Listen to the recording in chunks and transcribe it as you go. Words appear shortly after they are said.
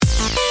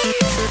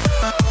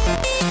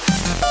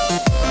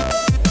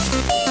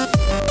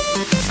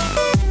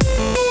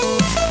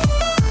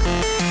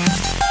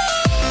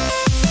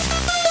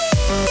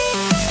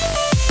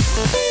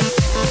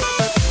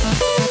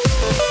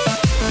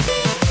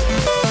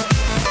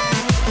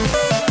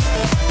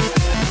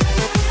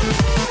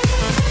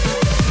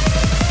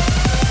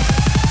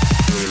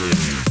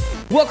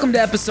Welcome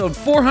to episode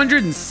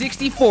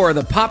 464 of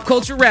the Pop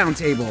Culture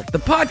Roundtable, the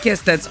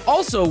podcast that's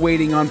also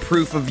waiting on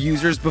proof of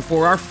users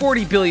before our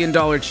 $40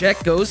 billion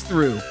check goes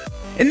through.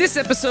 In this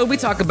episode, we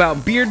talk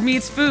about Beard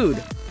Meets Food,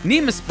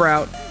 Nema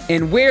Sprout,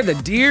 and where the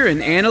deer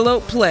and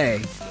antelope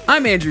play.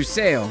 I'm Andrew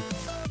Sale.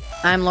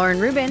 I'm Lauren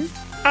Rubin.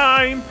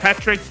 I'm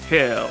Patrick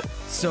Hill.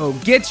 So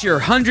get your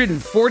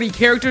 140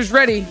 characters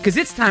ready, because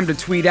it's time to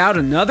tweet out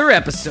another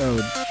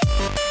episode.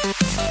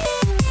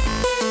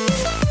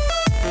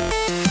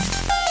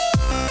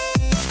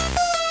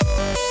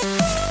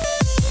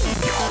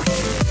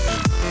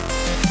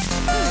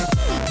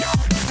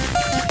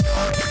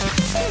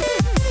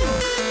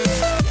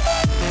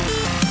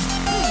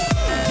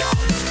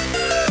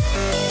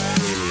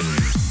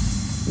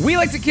 We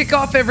like to kick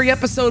off every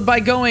episode by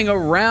going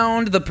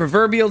around the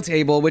proverbial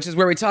table, which is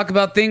where we talk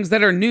about things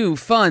that are new,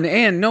 fun,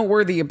 and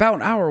noteworthy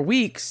about our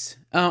weeks.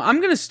 I'm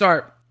going to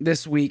start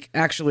this week,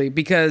 actually,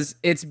 because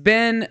it's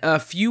been a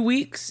few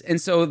weeks,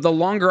 and so the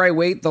longer I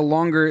wait, the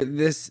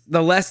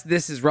less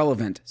this is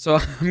relevant. So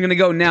I'm going to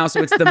go now,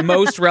 so it's the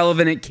most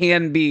relevant it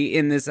can be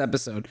in this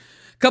episode.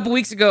 A couple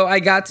weeks ago, I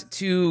got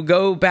to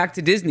go back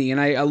to Disney, and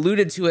I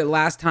alluded to it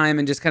last time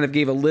and just kind of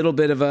gave a little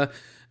bit of a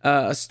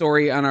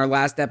story on our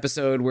last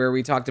episode where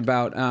we talked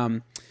about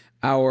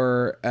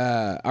my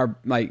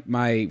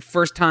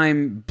first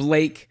time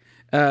Blake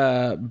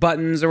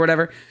buttons or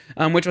whatever,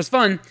 which was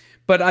fun.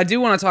 But I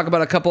do want to talk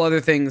about a couple other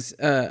things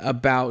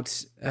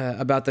about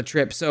the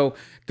trip. So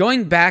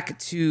going back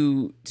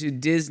to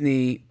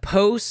Disney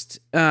post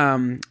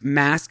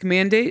mask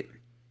mandate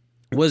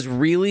was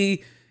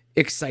really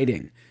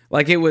exciting.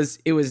 Like it was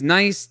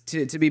nice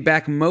to be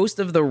back. Most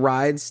of the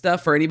ride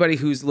stuff for anybody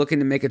who's looking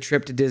to make a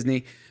trip to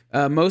Disney.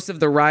 Most of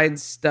the ride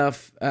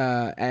stuff,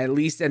 at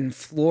least in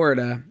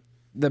Florida,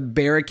 the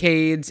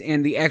barricades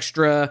and the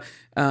extra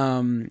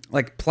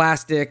like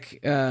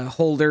plastic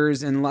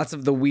holders and lots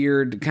of the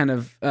weird kind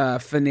of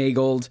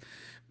finagled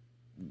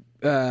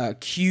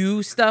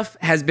queue stuff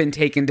has been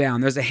taken down.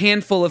 There's a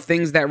handful of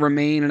things that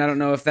remain, and I don't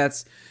know if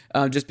that's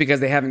just because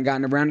they haven't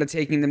gotten around to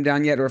taking them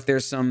down yet, or if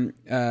there's some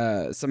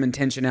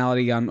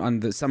intentionality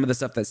on some of the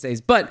stuff that stays.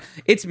 But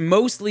it's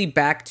mostly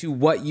back to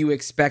what you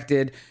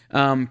expected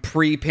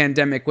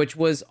pre-pandemic, which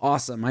was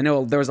awesome. I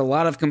know there was a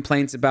lot of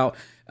complaints about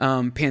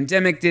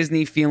pandemic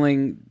Disney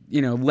feeling,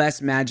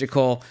 less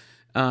magical,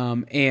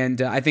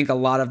 and I think a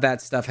lot of that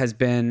stuff has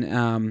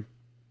been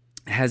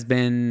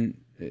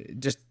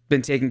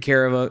taken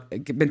care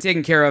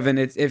of, and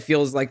it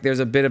feels like there's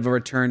a bit of a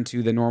return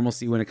to the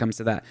normalcy when it comes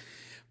to that.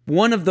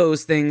 One of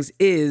those things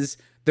is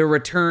the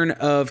return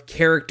of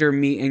character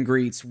meet and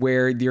greets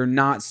where you're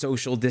not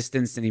social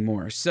distanced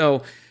anymore.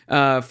 So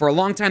for a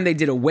long time, they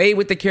did away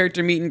with the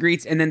character meet and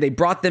greets, and then they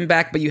brought them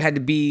back, but you had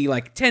to be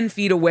like 10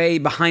 feet away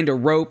behind a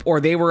rope, or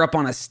they were up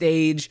on a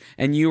stage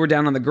and you were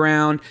down on the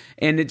ground,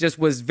 and it just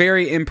was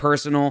very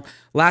impersonal.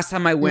 Last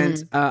time I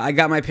went, I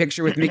got my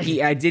picture with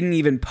Mickey. I didn't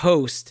even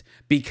post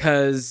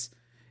because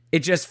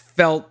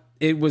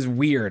it was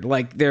weird.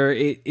 Like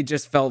it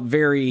just felt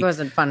very. It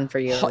wasn't fun for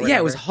you. Yeah,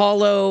 it was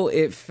hollow.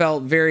 It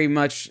felt very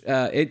much.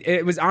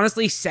 It was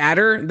honestly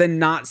sadder than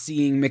not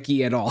seeing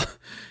Mickey at all.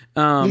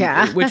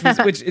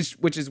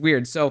 Which is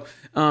weird. So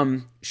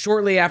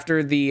shortly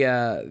after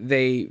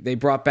they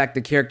brought back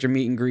the character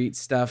meet and greet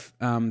stuff,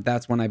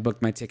 that's when I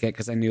booked my ticket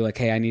because I knew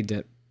hey, I need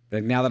to.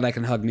 Like, now that I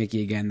can hug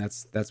Mickey again,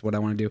 that's what I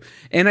want to do.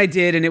 And I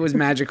did, and it was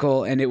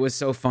magical, and it was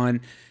so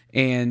fun.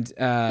 And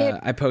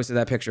I posted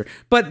that picture.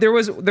 But there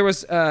was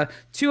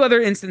two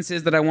other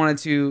instances that I wanted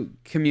to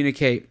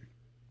communicate.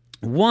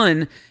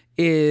 One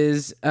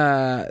is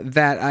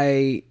that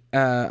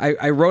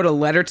I wrote a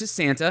letter to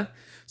Santa.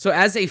 So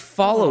as a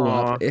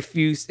follow-up, if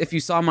you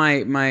saw my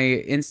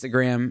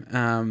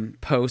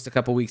Instagram post a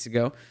couple weeks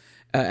ago,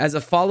 as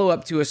a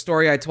follow-up to a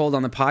story I told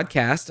on the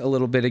podcast a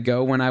little bit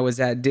ago when I was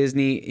at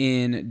Disney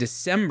in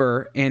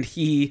December, and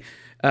he,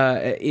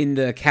 in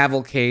the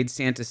cavalcade,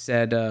 Santa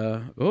said,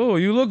 "Oh,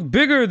 you look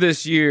bigger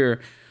this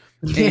year."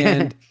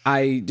 And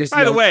I just...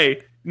 By the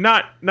way,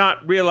 not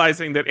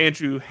realizing that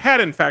Andrew had,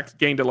 in fact,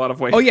 gained a lot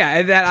of weight. Oh,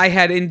 yeah, that I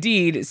had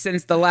indeed,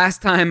 since the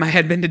last time I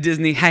had been to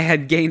Disney, I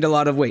had gained a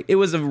lot of weight. It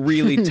was a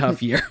really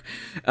tough year.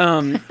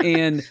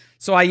 And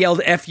so I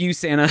yelled, "F you,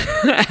 Santa,"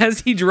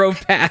 as he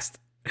drove past.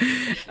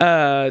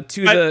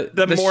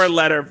 The more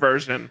letter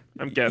version,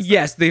 I'm guessing.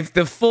 Yes,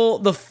 the full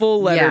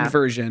lettered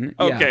version.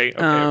 Okay.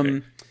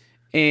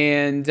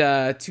 And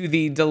to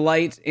the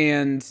delight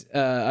and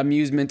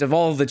amusement of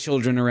all the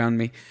children around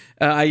me,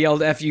 I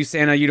yelled, "F you,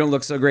 Santa! You don't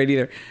look so great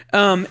either."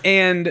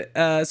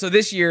 So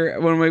this year,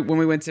 when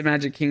we went to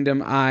Magic Kingdom,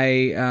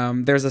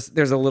 there's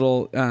a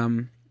little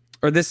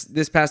or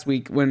this past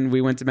week when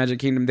we went to Magic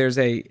Kingdom, there's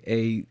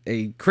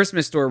a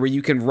Christmas store where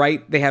you can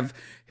write. They have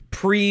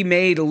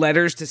pre-made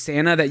letters to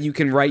Santa that you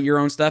can write your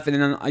own stuff, and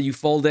then you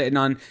fold it,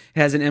 and it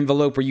has an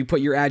envelope where you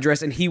put your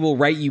address, and he will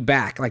write you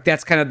back. Like,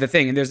 that's kind of the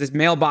thing. And there's this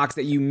mailbox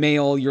that you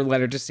mail your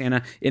letter to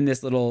Santa in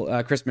this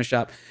little Christmas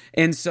shop.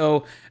 And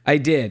so I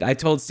did. I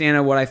told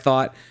Santa what I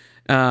thought.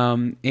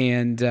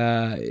 And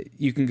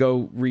you can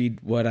go read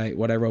what I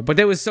wrote. But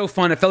it was so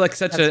fun. It felt like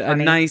such a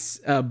nice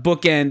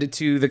bookend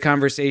to the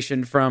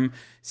conversation from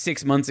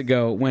 6 months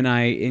ago when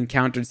I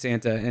encountered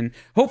Santa. And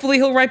hopefully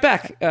he'll write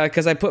back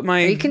because I put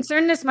my... Are you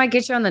concerned this might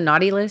get you on the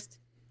naughty list?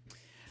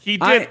 He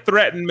did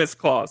threaten Miss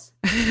Claus.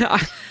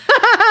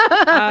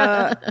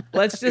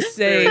 Let's just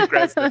say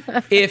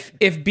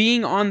if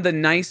being on the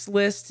nice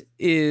list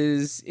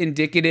is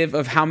indicative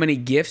of how many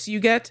gifts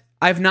you get,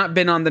 I've not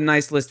been on the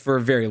nice list for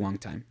a very long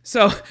time.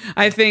 So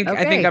I think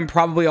I'm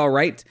probably all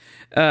right.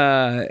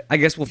 I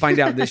guess we'll find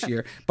out this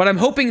year. But I'm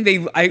hoping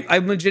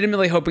I'm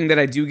legitimately hoping that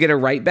I do get a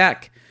write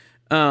back.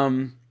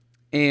 And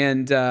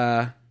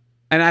I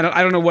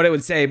don't know what it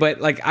would say,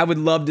 but like I would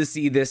love to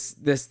see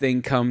this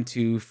thing come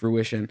to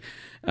fruition.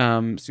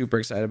 Super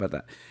excited about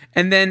that.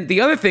 And then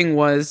the other thing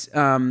was,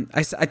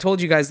 I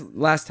told you guys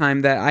last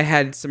time that I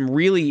had some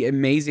really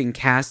amazing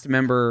cast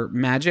member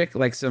magic,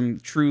 like some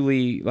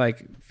truly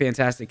like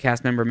fantastic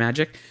cast member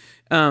magic.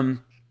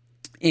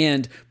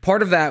 And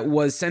part of that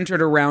was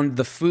centered around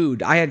the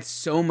food. I had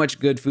so much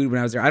good food when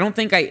I was there. I don't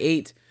think I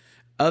ate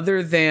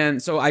other than,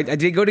 so I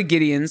did go to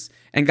Gideon's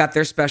and got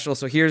their special.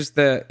 So here's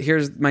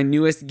my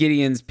newest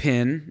Gideon's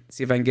pin.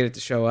 See if I can get it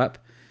to show up.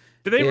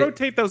 Do they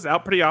rotate those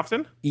out pretty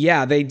often?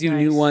 Yeah, they do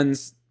new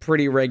ones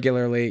pretty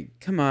regularly.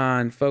 Come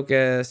on,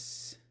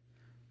 focus.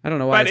 I don't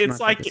know why. But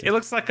it's like focusing. It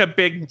looks like a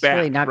big bat,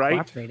 really not right?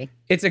 cooperating.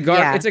 It's a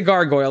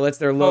gargoyle. It's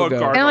their logo.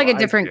 Kind of like a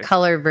different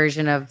color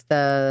version of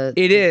the.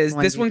 It is.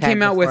 This one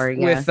came out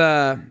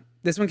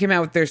This one came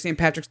out with their St.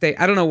 Patrick's Day.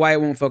 I don't know why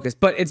it won't focus,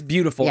 but it's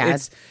beautiful. Yeah,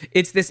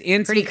 it's this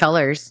antique, pretty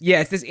colors.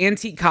 Yeah, it's this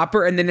antique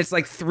copper, and then it's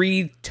like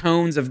 3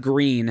 tones of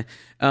green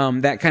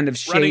that kind of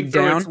shade running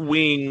through down. Its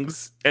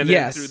wings and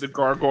then through the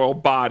gargoyle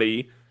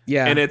body.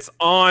 Yeah, and it's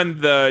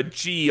on the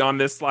G on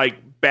this like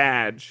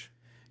badge.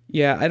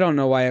 Yeah, I don't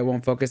know why it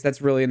won't focus.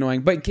 That's really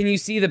annoying. But can you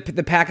see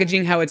the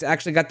packaging? How it's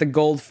actually got the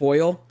gold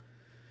foil.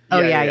 Oh,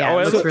 yeah.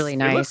 It looks really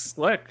nice. It looks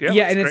slick.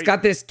 Yeah, and it's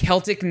got this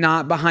Celtic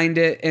knot behind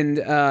it, and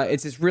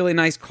it's this really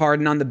nice card.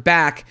 And on the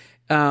back,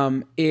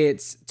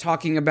 it's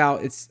talking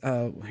about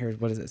here.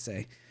 What does it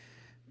say?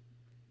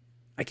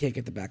 I can't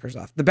get the backers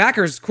off. The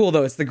backer's cool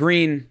though. It's the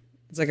green.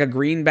 It's like a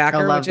green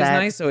backer, which is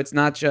nice. So it's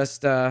not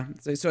just. So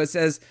it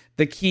says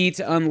the key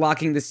to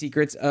unlocking the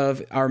secrets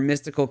of our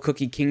mystical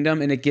cookie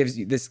kingdom, and it gives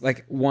you this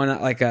like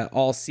a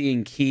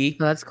all-seeing key.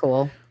 Oh, that's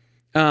cool.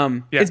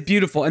 It's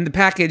beautiful, and the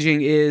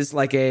packaging is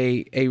like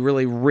a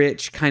really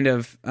rich kind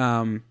of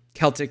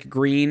Celtic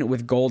green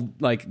with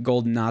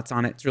gold knots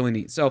on it. It's really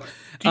neat. So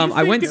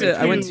I went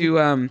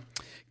to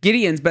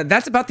Gideon's, but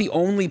that's about the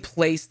only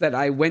place that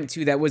I went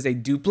to that was a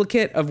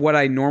duplicate of what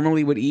I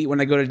normally would eat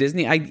when I go to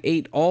Disney. I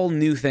ate all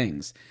new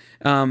things.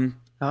 Oh,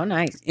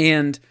 nice.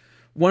 And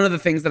one of the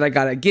things that I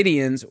got at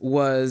Gideon's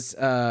was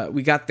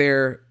we got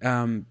there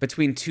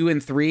between 2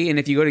 and 3, and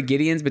if you go to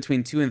Gideon's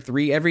between 2 and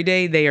 3 every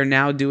day, they are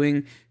now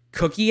doing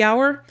cookie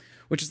hour,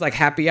 which is like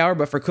happy hour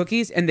but for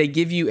cookies, and they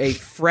give you a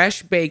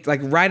fresh baked, like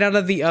right out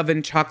of the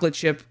oven chocolate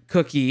chip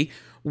cookie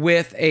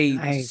with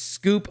a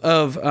scoop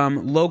of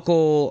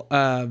local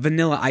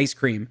vanilla ice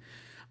cream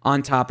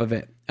on top of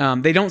it.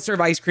 They don't serve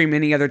ice cream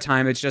any other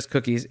time. It's just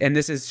cookies, and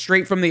this is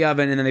straight from the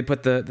oven, and then they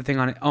put the thing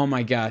on it. Oh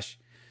my gosh,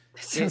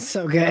 that sounds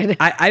so good.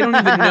 I don't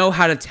even know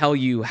how to tell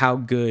you how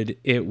good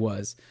it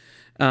was.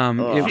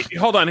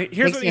 Hold on,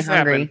 here's what needs to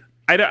happen.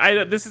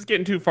 This is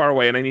getting too far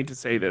away, and I need to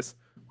say this.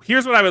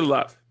 Here's what I would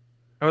love.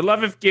 I would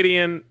love if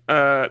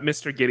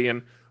Mr.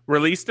 Gideon,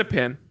 released a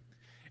pin,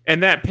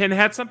 and that pin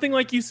had something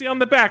like you see on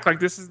the back, like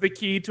this is the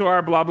key to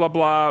our blah, blah,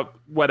 blah,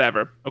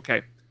 whatever.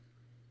 Okay.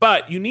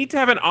 But you need to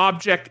have an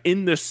object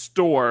in the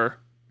store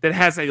that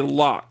has a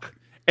lock.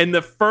 And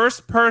the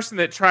first person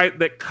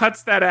that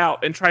cuts that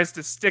out and tries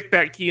to stick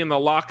that key in the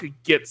lock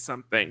gets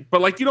something. But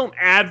like you don't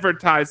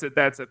advertise that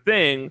that's a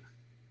thing.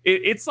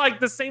 It's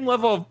like the same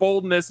level of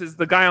boldness as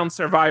the guy on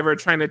Survivor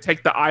trying to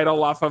take the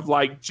idol off of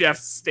like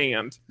Jeff's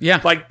stand. Yeah.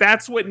 Like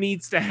that's what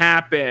needs to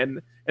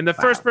happen. And the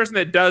first person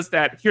that does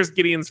that, here's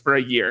Gideon's for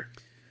a year.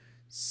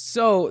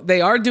 So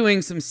they are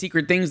doing some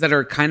secret things that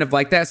are kind of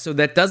like that. So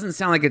that doesn't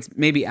sound like it's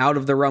maybe out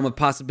of the realm of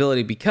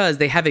possibility, because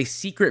they have a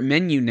secret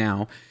menu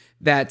now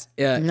that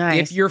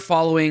if you're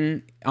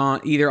following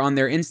either on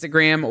their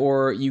Instagram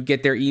or you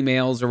get their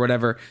emails or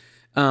whatever,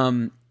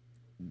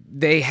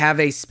 they have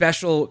a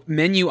special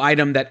menu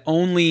item that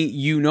only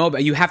you know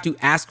about. You have to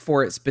ask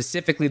for it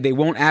specifically. They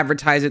won't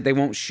advertise it. They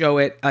won't show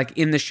it like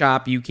in the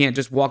shop. You can't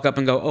just walk up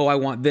and go, oh, I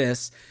want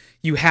this.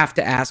 You have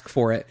to ask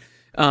for it.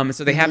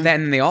 So they have that.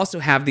 And then they also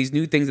have these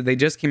new things that they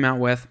just came out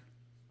with.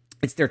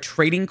 It's their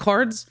trading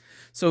cards.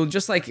 So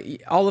just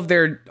like all of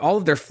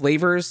their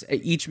flavors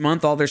each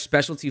month, all their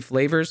specialty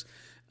flavors,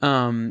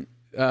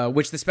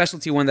 which the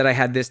specialty one that I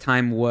had this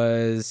time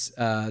was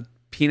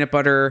peanut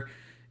butter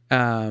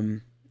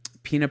and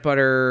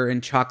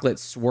chocolate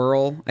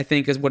swirl, I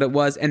think is what it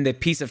was. And the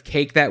piece of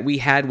cake that we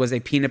had was a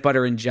peanut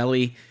butter and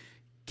jelly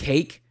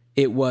cake.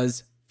 It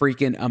was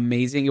freaking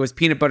amazing. It was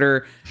peanut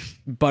butter,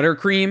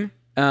 buttercream,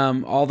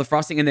 all the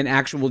frosting, and then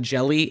actual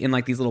jelly in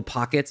like these little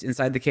pockets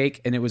inside the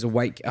cake. And it was a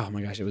white, oh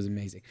my gosh, it was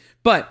amazing.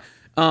 But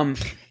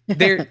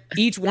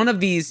Each one of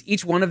these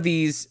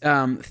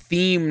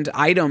themed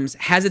items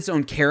has its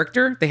own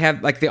character. They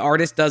have like the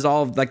artist does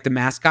all of like the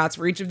mascots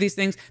for each of these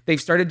things.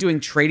 They've started doing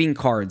trading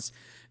cards.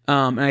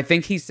 And I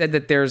think he said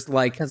that there's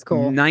like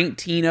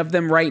 19 of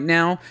them right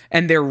now,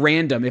 and they're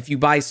random. If you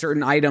buy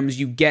certain items,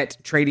 you get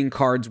trading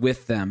cards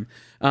with them.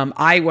 When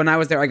I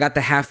was there, I got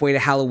the Halfway to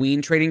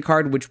Halloween trading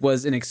card, which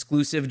was an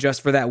exclusive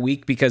just for that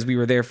week because we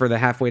were there for the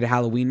Halfway to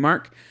Halloween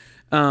mark.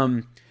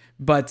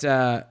 But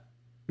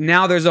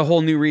now there's a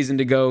whole new reason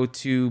to go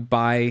to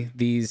buy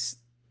these,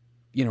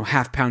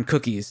 half-pound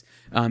cookies,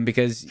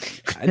 because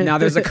now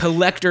there's a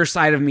collector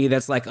side of me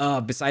that's like,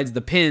 oh, besides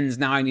the pins,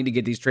 now I need to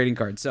get these trading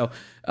cards. So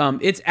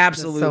it's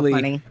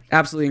absolutely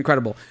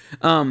incredible.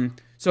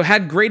 So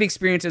had great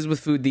experiences with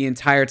food the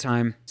entire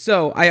time.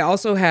 So I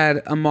also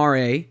had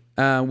Amare,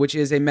 which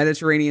is a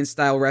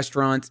Mediterranean-style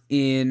restaurant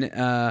in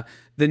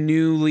the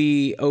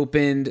newly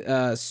opened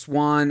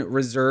Swan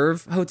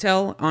Reserve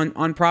Hotel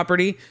on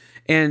property.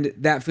 And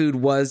that food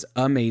was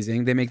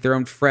amazing. They make their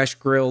own fresh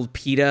grilled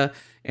pita,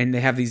 and they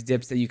have these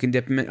dips that you can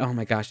dip them in. Oh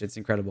my gosh, it's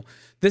incredible.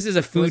 This is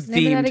a food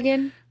themed. That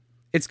again?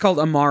 It's called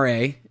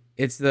Amare.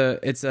 It's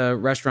a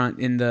restaurant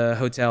in the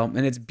hotel,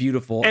 and it's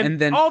beautiful. And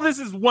then all this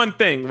is one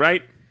thing,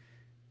 right?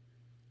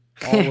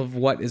 All of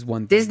what is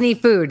one thing? Disney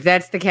food.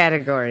 That's the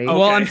category. Okay.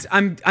 Well,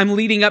 I'm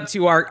leading up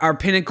to our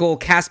pinnacle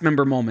cast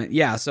member moment.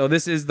 Yeah. So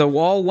this is the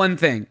all one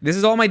thing. This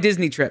is all my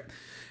Disney trip.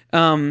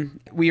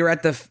 We were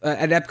at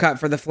Epcot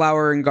for the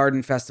Flower and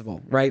Garden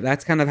Festival, right?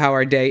 That's kind of how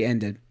our day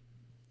ended.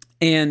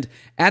 And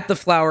at the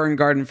Flower and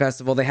Garden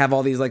Festival, they have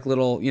all these like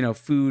little,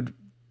 food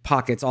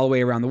pockets all the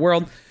way around the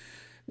world.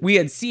 We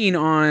had seen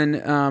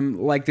on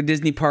like the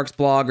Disney Parks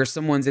blog or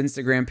someone's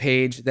Instagram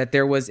page that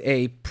there was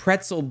a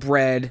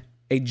German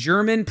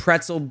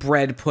pretzel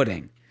bread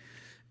pudding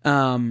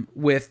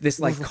with this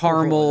like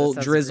caramel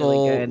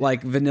drizzle, really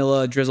like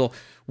vanilla drizzle.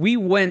 We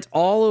went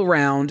all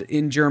around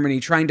in Germany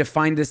trying to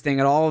find this thing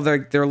at all of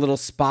their little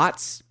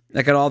spots,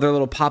 like at all their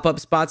little pop-up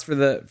spots for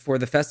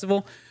the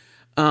festival,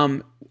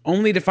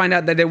 only to find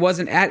out that it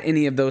wasn't at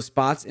any of those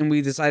spots. And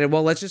we decided,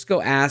 well, let's just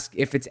go ask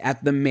if it's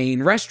at the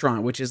main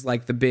restaurant, which is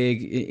like the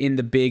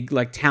big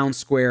like town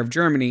square of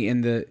Germany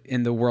in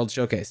the World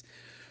Showcase.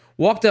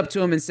 Walked up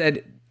to him and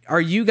said, do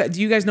you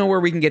guys know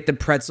where we can get the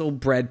pretzel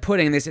bread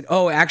pudding? And they said,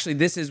 oh, actually,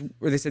 this is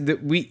where they said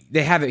that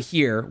they have it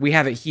here. We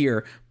have it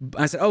here.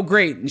 I said, oh,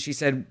 great. And she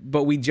said,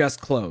 but we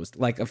just closed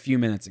like a few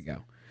minutes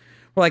ago.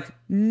 We're like,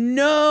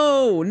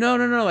 no.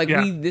 Like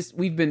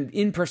we've been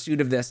in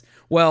pursuit of this.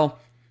 Well,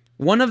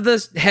 one of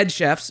the head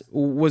chefs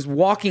was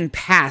walking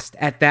past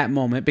at that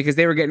moment because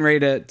they were getting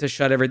ready to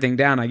shut everything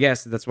down. I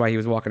guess that's why he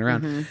was walking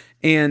around. Mm-hmm.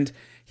 And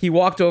he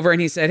walked over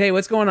and he said, hey,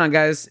 what's going on,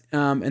 guys?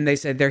 And they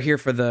said, they're here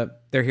for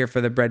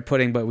the bread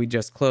pudding, but we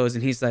just closed.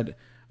 And he said,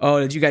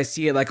 oh, did you guys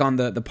see it like on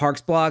the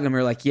Parks blog? And we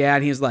were like, yeah.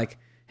 And he was like,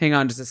 hang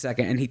on just a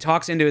second. And he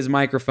talks into his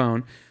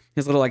microphone,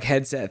 his little like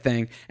headset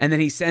thing. And then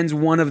he sends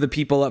one of the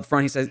people up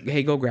front. He says,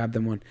 hey, go grab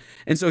them one.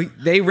 And so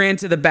they ran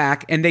to the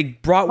back and they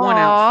brought one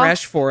out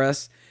fresh for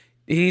us.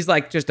 And he's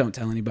like, just don't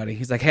tell anybody.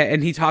 He's like, hey,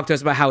 and he talked to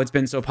us about how it's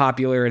been so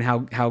popular and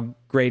how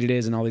great it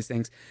is and all these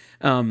things.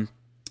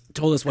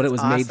 Told us what it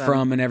was made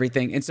from and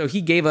everything. And so he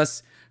gave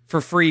us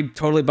for free,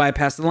 totally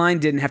bypassed the line,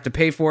 didn't have to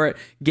pay for it,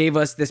 gave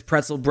us this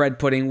pretzel bread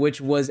pudding,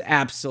 which was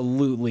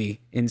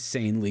absolutely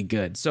insanely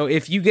good. So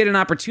if you get an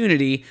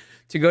opportunity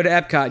to go to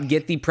Epcot,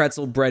 get the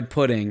pretzel bread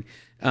pudding.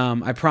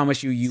 I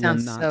promise you will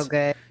not. So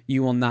good.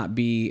 You will not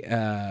be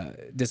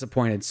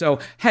disappointed. So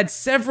had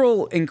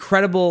several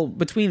incredible,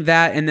 between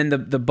that and then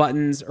the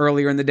buttons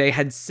earlier in the day,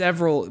 had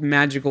several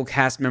magical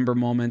cast member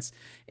moments.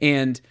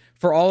 And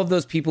for all of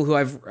those people who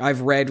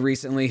I've read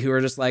recently who are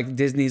just like,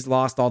 Disney's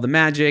lost all the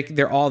magic,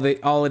 they're all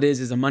it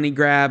is a money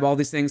grab, all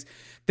these things.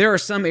 There are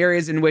some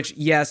areas in which,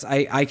 yes,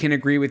 I can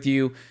agree with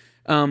you.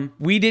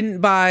 We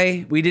didn't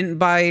buy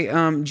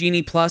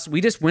Genie Plus.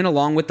 We just went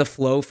along with the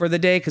flow for the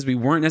day because we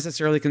weren't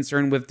necessarily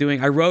concerned with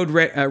doing. I rode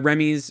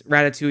Remy's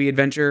Ratatouille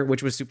Adventure,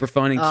 which was super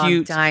fun and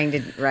cute. I'm dying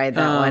to ride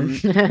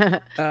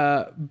that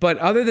one. But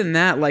other than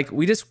that, like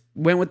we just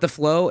went with the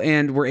flow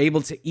and were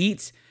able to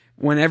eat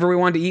whenever we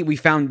wanted to eat. We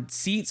found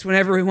seats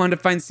whenever we wanted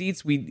to find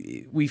seats. We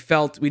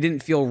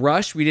didn't feel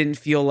rushed. We didn't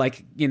feel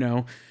like,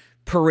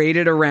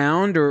 paraded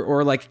around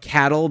or like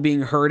cattle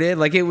being herded.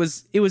 Like it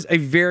was a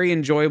very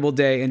enjoyable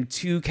day, and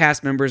two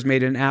cast members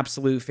made an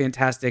absolute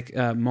fantastic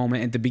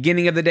moment at the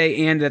beginning of the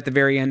day and at the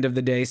very end of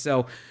the day.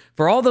 So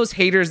for all those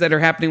haters that are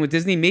happening with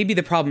Disney, maybe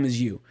the problem is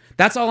you.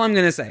 That's all I'm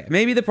going to say.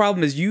 Maybe the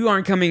problem is you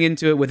aren't coming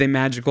into it with a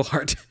magical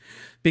heart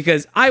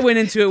because I went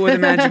into it with a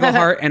magical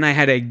heart and I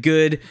had a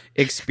good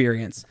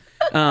experience.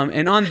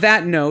 And on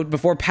that note,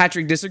 before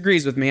Patrick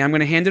disagrees with me, I'm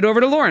going to hand it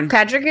over to Lauren.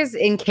 Patrick is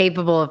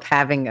incapable of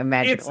having a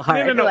magical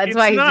heart. No, that's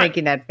why he's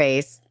making that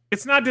face.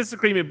 It's not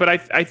disagreement, but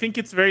I think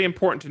it's very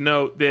important to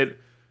note that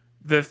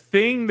the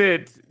thing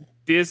that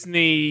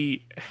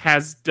Disney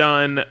has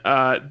done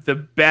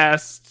the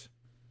best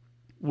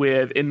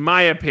with, in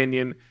my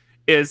opinion,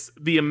 is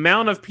the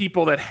amount of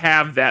people that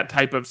have that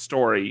type of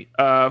story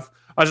of,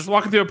 I was just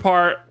walking through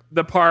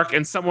the park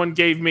and someone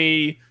gave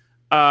me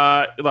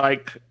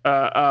like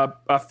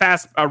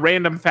a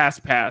random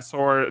fast pass,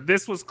 or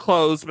this was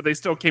closed but they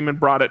still came and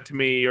brought it to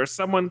me, or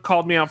someone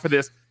called me out for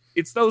this.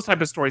 It's those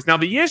type of stories. Now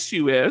the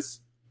issue is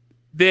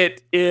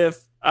that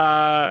if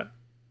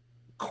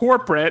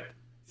corporate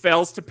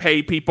fails to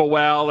pay people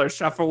well, or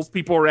shuffles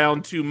people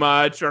around too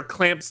much, or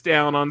clamps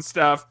down on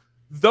stuff,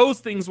 those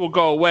things will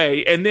go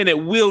away, and then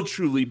it will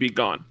truly be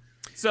gone.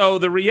 So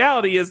the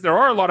reality is there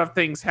are a lot of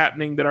things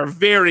happening that are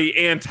very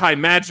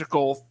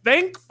anti-magical.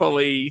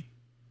 Thankfully,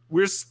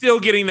 we're still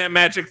getting that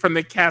magic from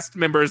the cast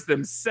members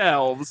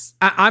themselves.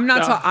 I'm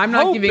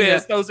not giving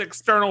those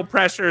external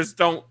pressures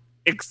don't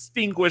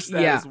extinguish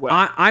that as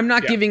well. I'm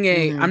not giving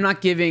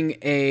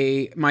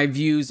my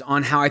views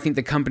on how I think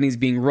the company's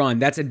being run.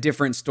 That's a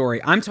different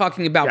story. I'm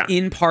talking about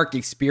in-park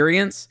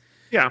experience.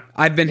 Yeah.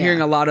 I've been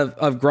hearing a lot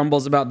of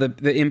grumbles about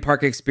the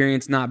in-park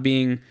experience not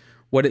being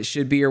what it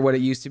should be or what it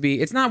used to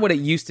be. It's not what it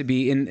used to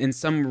be in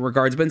some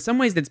regards, but in some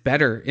ways it's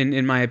better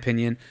in my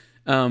opinion.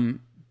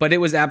 But it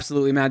was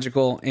absolutely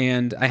magical,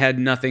 and I had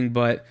nothing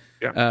but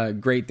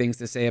great things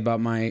to say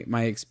about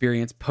my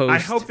experience post. I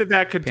hope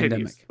that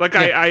continues.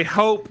 I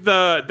hope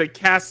the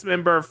cast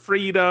member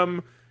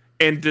freedom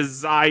and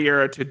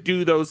desire to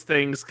do those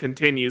things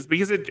continues,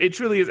 because it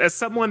truly is. As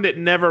someone that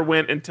never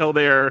went until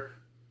their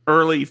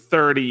early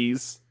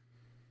 30s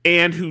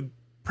and who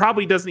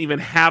probably doesn't even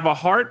have a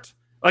heart.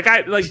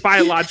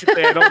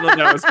 Biologically, I don't know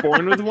that I was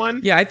born with one.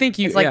 Yeah, I think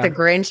it's like the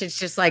Grinch. It's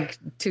just like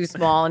too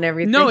small and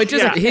everything. No, it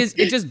just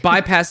it just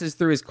bypasses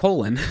through his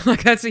colon.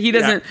 He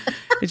doesn't.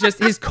 It's just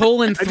his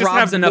colon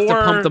throbs enough to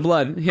pump the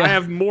blood. Yeah. I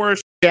have more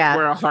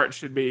where a heart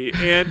should be,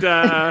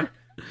 and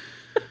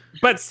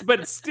but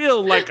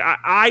still,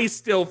 I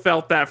still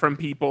felt that from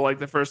people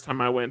the first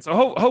time I went.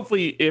 So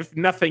hopefully, if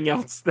nothing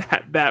else,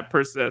 that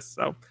persists.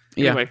 So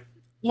anyway,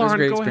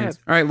 Lauren, go ahead.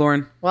 All right,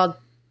 Lauren. Well,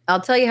 I'll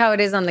tell you how it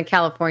is on the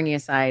California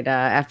side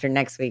after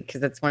next week,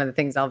 because that's one of the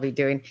things I'll be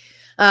doing.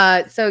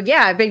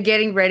 I've been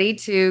getting ready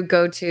to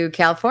go to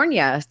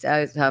California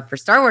for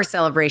Star Wars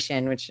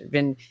Celebration, which I've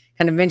been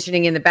kind of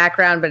mentioning in the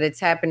background, but it's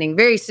happening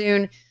very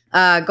soon.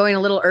 Going a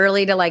little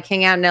early to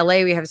hang out in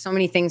LA. We have so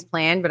many things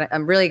planned, but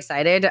I'm really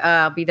excited.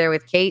 I'll be there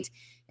with Kate,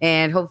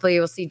 and hopefully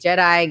we'll see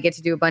Jedi, get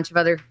to do a bunch of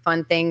other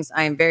fun things.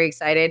 I am very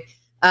excited.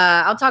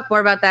 I'll talk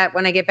more about that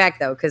when I get back,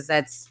 though, because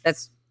that's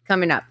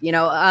coming up,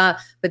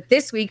 but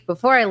this week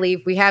before I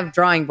leave, we have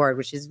Drawing Board,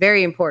 which is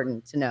very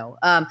important to know.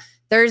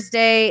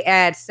 Thursday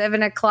at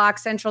 7:00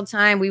 Central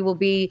Time, we will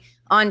be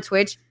on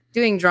Twitch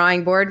doing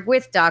Drawing Board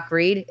with Doc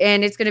Reed,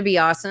 and it's going to be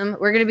awesome.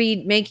 We're going to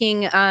be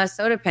making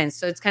soda pens,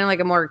 so it's kind of like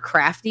a more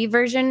crafty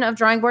version of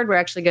Drawing Board. We're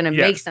actually going to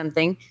make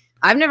something.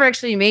 I've never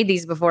actually made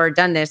these before or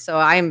done this, so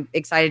I'm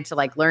excited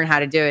to learn how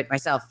to do it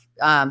myself.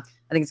 I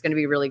think it's going to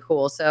be really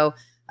cool. So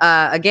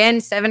again,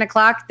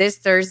 7:00 this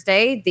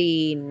Thursday,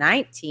 the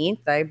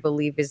 19th, I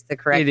believe is the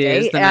correct date.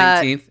 It is the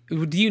 19th.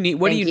 What do you need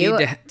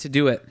to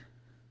do it?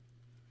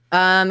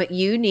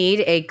 You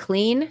need a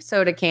clean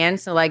soda can.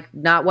 So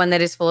not one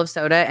that is full of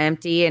soda,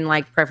 empty and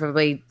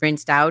preferably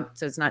rinsed out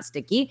so it's not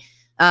sticky.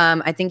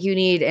 I think you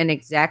need an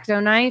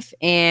X-Acto knife,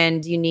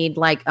 and you need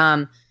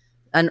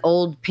an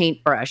old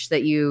paintbrush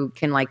that you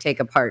can take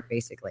apart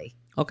basically.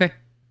 Okay.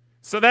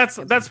 So that's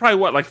probably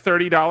what,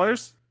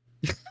 $30?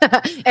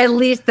 At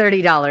least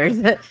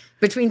 $30.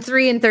 Between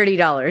 $3 and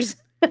 $30.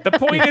 The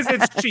point is,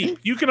 it's cheap.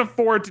 You can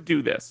afford to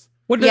do this.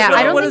 I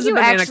don't think you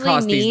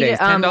actually need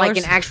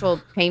an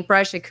actual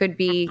paintbrush. It could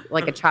be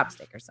a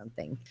chopstick or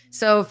something.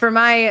 So for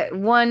my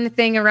one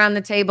thing around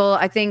the table,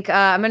 I think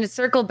I'm going to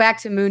circle back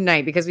to Moon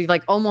Knight, because we've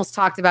almost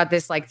talked about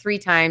this 3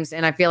 times,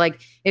 and I feel like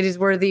it is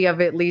worthy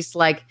of at least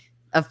a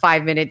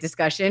 5-minute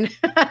discussion.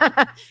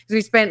 Because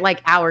we spent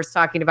hours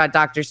talking about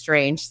Doctor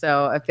Strange,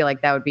 so I feel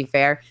like that would be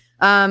fair.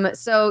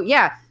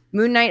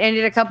 Moon Knight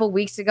ended a couple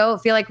weeks ago. I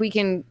feel like we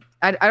can.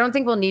 I don't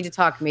think we'll need to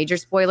talk major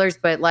spoilers,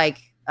 but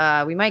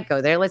we might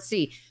go there. Let's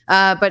see.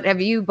 But have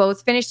you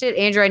both finished it?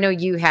 Andrew, I know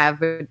you have,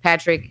 but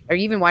Patrick, are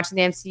you even watching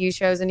the MCU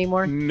shows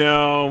anymore?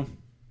 No.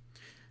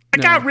 I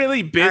got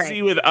really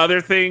busy with other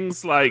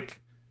things,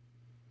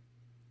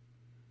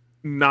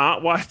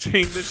 not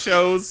watching the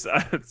shows.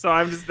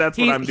 So that's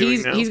what I'm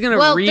doing now. He's going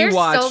to rewatch. There's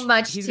so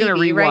much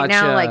TV right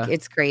now.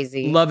 It's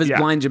crazy. Love is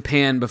Blind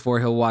Japan before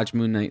he'll watch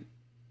Moon Knight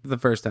for the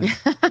first time.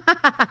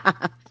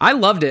 I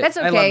loved it. That's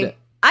okay. I loved it.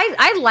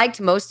 I liked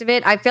most of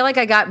it. I feel like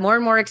I got more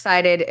and more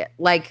excited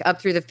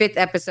up through the 5th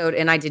episode,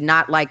 and I did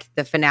not like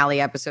the finale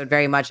episode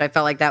very much. I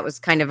felt like that was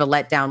kind of a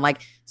letdown.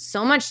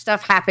 So much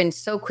stuff happened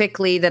so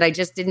quickly that I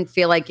just didn't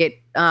feel like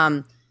it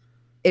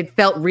it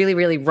felt really,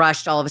 really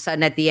rushed all of a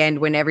sudden at the end,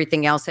 when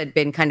everything else had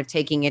been kind of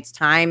taking its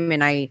time.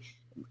 And I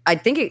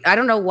think I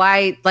don't know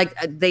why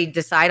they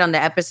decide on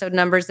the episode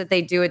numbers that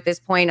they do at this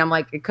point. I'm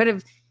it could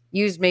have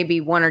used maybe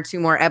 1 or 2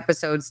 more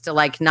episodes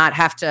to not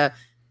have to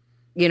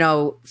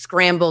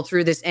scramble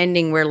through this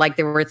ending where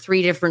there were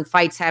 3 different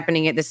fights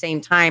happening at the same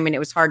time, and it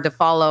was hard to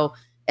follow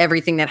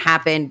everything that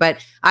happened.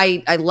 But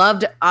I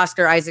loved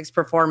Oscar Isaac's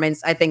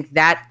performance. I think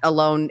that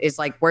alone is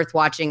worth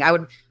watching. I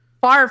would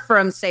far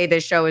from say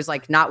this show is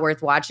like not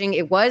worth watching.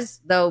 It was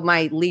though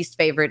my least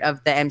favorite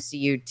of the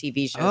MCU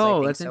TV shows. Oh, I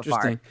think, that's so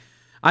interesting.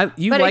 Far.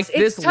 You like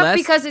this it's tough less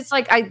because it's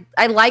like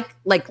I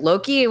like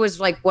Loki. It was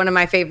like one of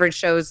my favorite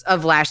shows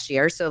of last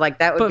year. So like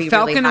that would be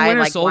Falcon really high. And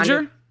Winter like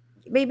Soldier?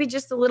 maybe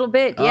just a little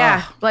bit.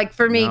 Yeah. Like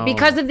for me,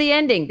 because of the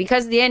ending.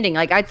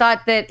 Like I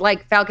thought that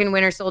like Falcon and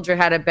Winter Soldier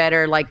had a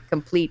better like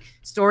complete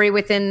story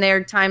within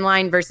their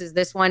timeline versus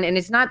this one. And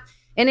it's not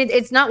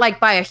like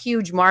by a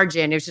huge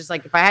margin. It's just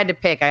like if I had to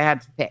pick, I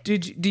had to pick.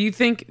 Do you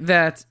think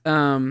that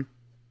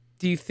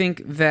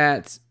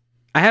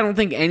I don't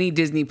think any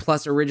Disney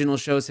Plus original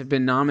shows have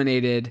been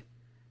nominated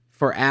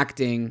for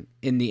acting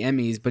in the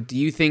Emmys, but do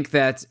you think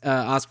that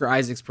Oscar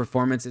Isaac's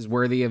performance is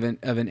worthy of an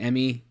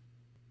Emmy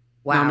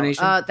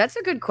nomination? That's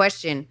a good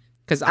question.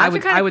 Because I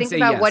would think say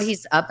about yes. what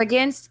he's up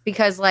against,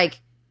 because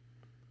like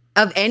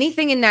of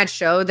anything in that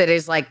show that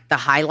is like the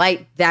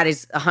highlight, that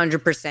is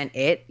 100%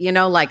 it. You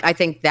know, like I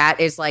think that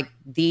is like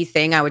the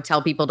thing I would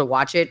tell people to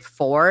watch it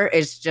for,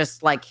 is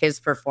just like his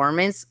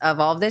performance of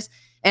all of this.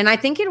 And I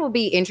think it will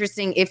be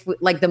interesting if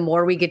like the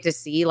more we get to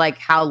see like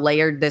how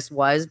layered this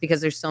was, because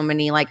there's so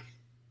many like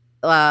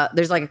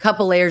there's like a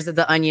couple layers of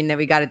the onion that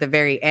we got at the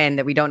very end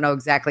that we don't know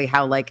exactly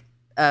how like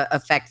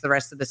affect the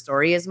rest of the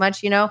story as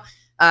much, you know.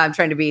 I'm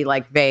trying to be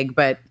like vague,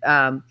 but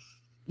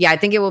yeah, I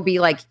think it will be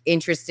like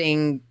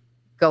interesting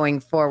going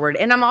forward.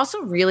 And I'm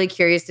also really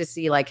curious to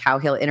see like how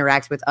he'll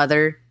interact with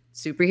other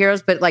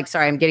superheroes. But like,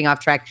 sorry, I'm getting off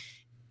track.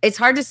 It's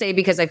hard to say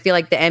because I feel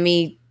like the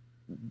Emmy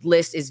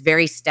list is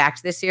very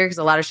stacked this year, because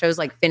a lot of shows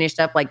like finished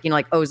up, like, you know,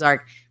 like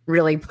Ozark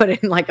really put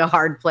in like a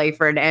hard play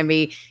for an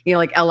Emmy. You know,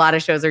 like a lot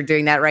of shows are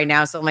doing that right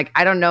now. So I'm like,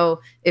 I don't know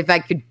if I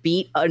could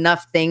beat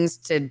enough things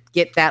to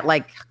get that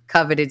like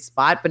coveted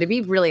spot, but it'd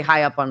be really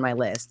high up on my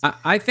list.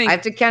 I think I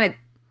have to kind of.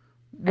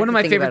 One of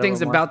my favorite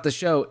things about the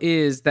show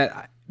is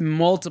that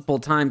multiple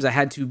times I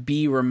had to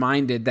be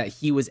reminded that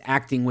he was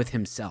acting with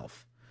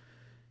himself.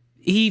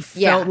 He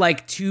felt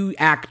like two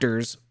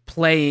actors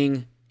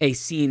playing a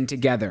scene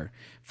together.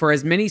 For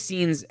as many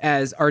scenes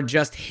as are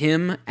just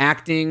him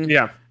acting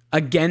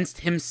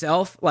against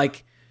himself,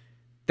 like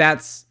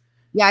that's...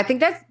 Yeah, I think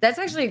that's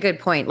actually a good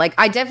point. Like,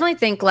 I definitely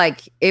think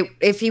like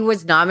if he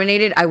was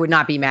nominated, I would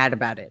not be mad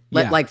about it.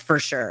 Like for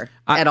sure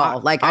at all.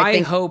 Like I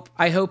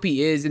hope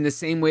he is, in the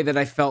same way that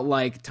I felt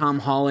like Tom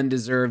Holland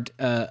deserved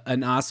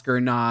an Oscar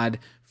nod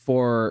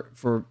for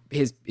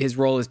his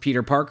role as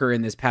Peter Parker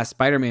in this past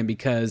Spider-Man,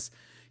 because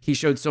he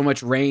showed so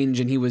much range,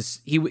 and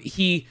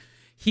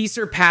he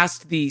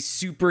surpassed the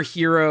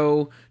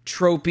superhero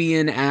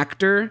tropian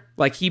actor.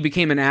 Like he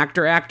became an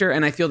actor,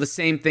 and I feel the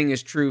same thing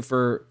is true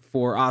for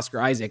Oscar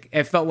Isaac.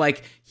 It felt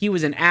like he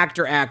was an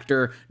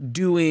actor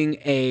doing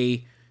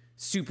a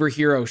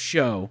superhero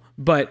show,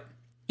 but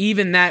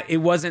even that, it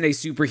wasn't a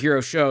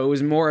superhero show. It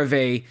was more of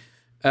a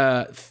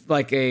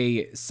like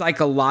a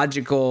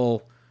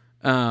psychological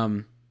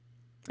thriller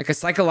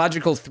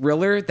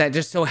that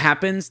just so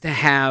happens to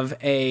have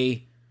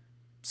a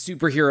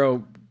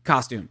superhero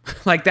costume.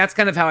 Like that's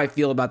kind of how I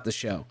feel about the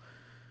show.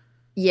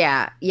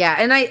 Yeah.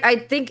 And I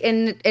think,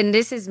 and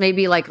this is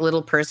maybe like a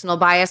little personal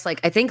bias, like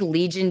I think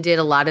Legion did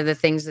a lot of the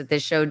things that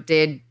this show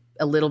did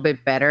a little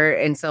bit better.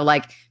 And so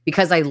like,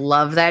 because I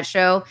love that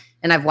show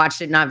and I've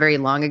watched it not very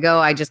long ago,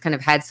 I just kind of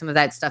had some of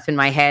that stuff in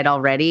my head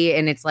already.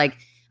 And it's like,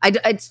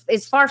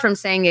 it's far from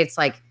saying it's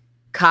like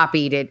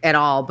copied it at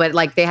all, but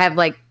like they have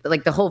like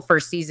the whole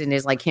first season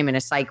is like him in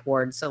a psych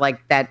ward. So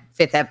like that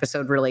 5th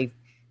episode really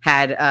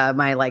had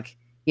my like,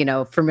 you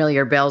know,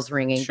 familiar bells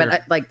ringing, Sure.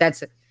 But like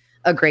that's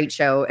a great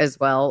show as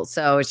well.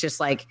 So it's just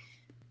like,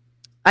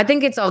 I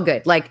think it's all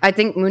good. Like, I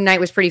think Moon Knight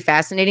was pretty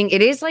fascinating.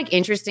 It is like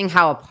interesting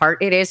how apart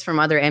it is from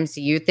other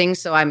MCU things.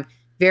 So I'm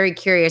very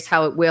curious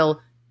how it will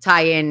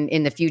tie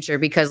in the future,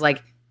 because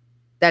like,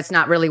 that's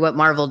not really what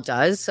Marvel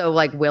does. So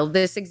like, will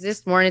this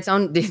exist more in its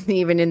own,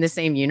 even in the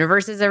same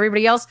universe as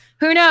everybody else?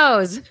 Who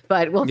knows?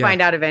 But we'll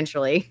find out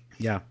eventually.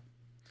 Yeah.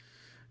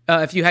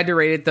 If you had to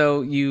rate it,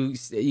 though, you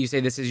say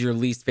this is your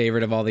least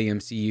favorite of all the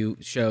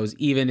MCU shows,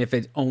 even if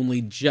it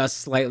only just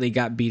slightly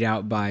got beat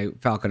out by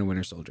Falcon and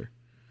Winter Soldier.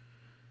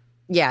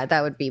 Yeah,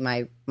 that would be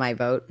my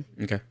vote.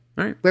 Okay,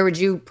 all right. Where would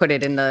you put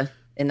it in the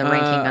ranking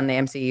on the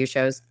MCU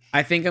shows?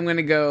 I think I'm going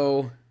to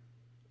go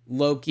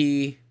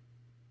Loki,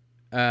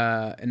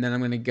 and then I'm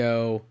going to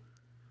go.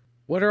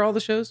 What are all the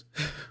shows?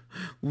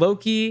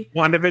 Loki,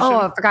 WandaVision.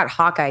 Oh, I forgot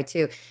Hawkeye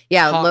too.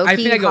 Yeah, Loki, I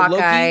think I go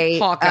Loki,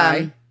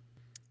 Hawkeye,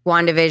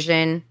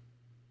 WandaVision,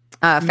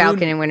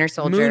 Falcon and Winter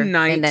Soldier, Moon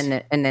Knight,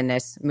 and then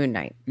this Moon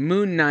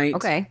Knight.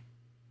 Okay.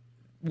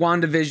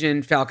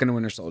 WandaVision, Falcon and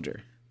Winter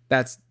Soldier.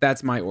 That's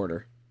my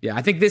order. Yeah,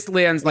 I think this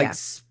lands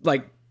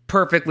like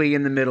perfectly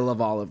in the middle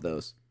of all of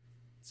those.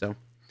 So.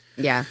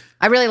 Yeah,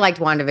 I really liked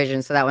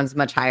WandaVision, so that one's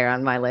much higher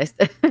on my list.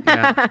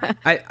 Yeah.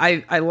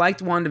 I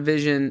liked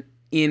WandaVision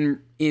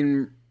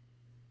in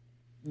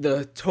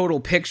the total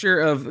picture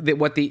of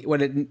what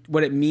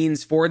it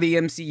means for the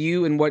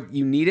MCU and what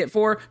you need it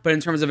for, but in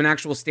terms of an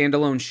actual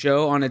standalone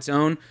show on its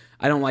own,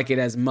 I don't like it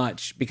as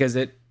much, because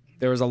it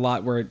there was a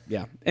lot where,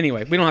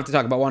 Anyway, we don't have to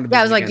talk about WandaVision. Yeah,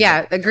 I was like,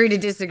 again, agree to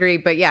disagree.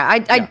 But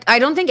I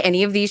don't think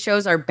any of these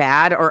shows are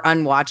bad or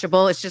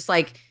unwatchable. It's just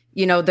like,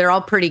 they're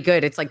all pretty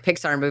good. It's like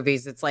Pixar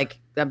movies. It's like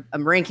I'm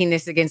ranking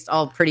this against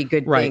all pretty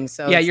good things.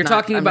 So you're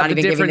talking about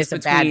the difference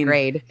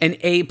between an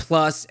A+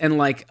 and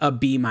like a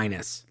B-.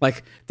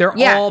 Like they're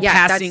all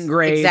passing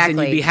grades, and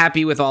you'd be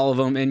happy with all of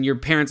them. And your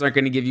parents aren't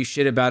going to give you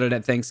shit about it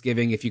at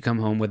Thanksgiving if you come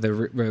home with a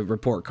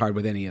report card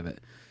with any of it.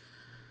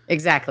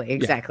 Exactly.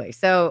 Yeah.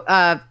 So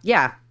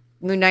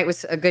Moon Knight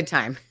was a good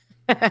time.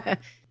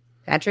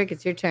 Patrick,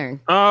 it's your turn.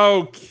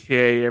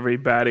 Okay,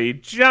 everybody.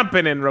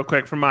 Jumping in real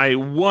quick for my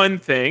one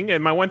thing.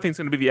 And my one thing's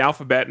going to be the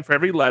alphabet. And for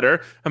every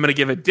letter, I'm going to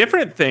give a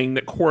different thing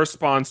that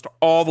corresponds to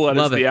all the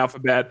letters of the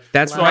alphabet.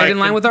 That's right in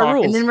line with our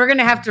rules. And then we're going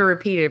to have to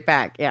repeat it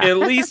back. Yeah. At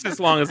least as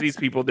long as these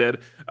people did.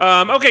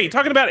 Okay,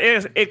 talking about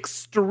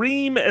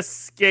Extreme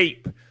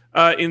Escape.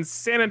 In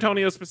San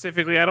Antonio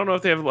specifically, I don't know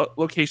if they have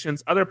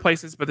locations other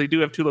places, but they do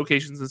have 2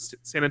 locations in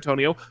San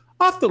Antonio.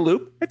 Off the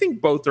Loop. I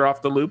think both are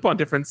off the loop on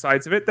different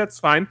sides of it.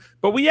 That's fine.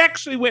 But we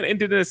actually went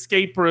into an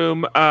escape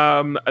room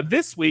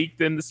this week.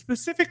 Then the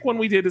specific one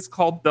we did is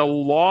called The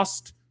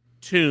Lost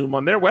Tomb.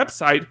 On their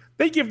website,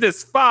 they give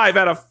this 5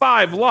 out of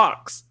 5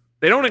 locks.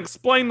 They don't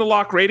explain the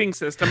lock rating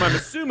system. I'm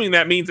assuming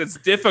that means it's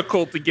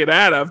difficult to get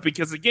out of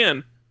because,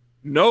 again,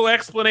 no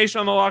explanation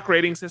on the lock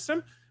rating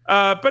system.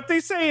 But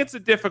they say it's a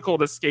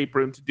difficult escape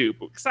room to do.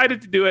 But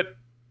excited to do it.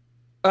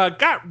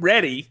 Got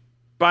ready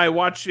by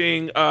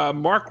watching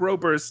Mark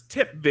Rober's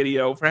tip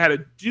video for how to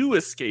do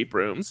escape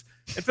rooms.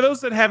 And for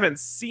those that haven't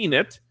seen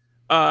it,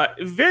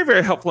 very,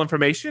 very helpful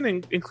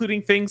information,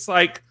 including things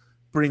like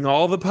bring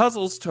all the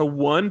puzzles to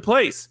one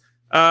place.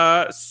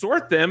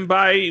 Sort them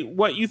by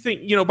what you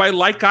think, by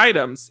like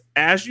items.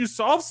 As you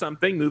solve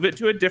something, move it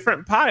to a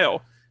different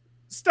pile.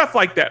 Stuff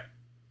like that.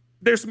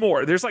 There's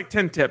more. There's like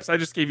 10 tips. I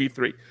just gave you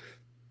 3.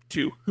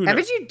 2.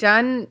 Haven't you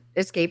done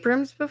escape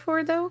rooms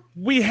before, though?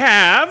 We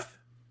have,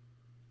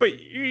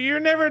 but you're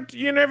never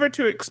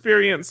too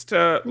experienced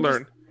to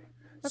learn.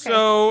 Okay.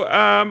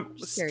 So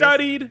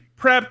studied,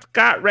 prepped,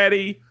 got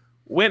ready,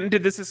 went and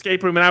did this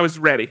escape room, and I was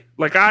ready.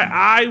 Like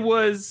I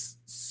was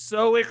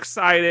so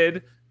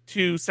excited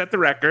to set the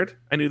record.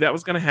 I knew that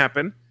was going to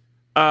happen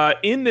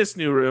in this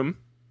new room.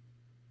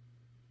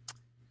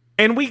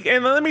 And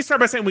let me start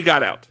by saying we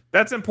got out.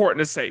 That's important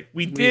to say.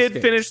 We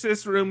did finish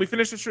this room. We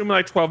finished this room in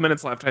like 12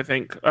 minutes left, I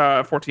think.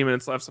 14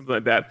 minutes left, something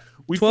like that.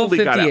 We fully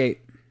got out.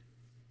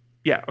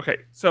 Yeah, okay.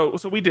 So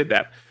we did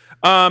that.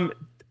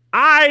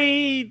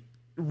 I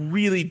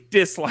really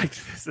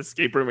disliked this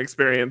escape room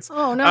experience.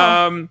 Oh,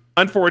 no.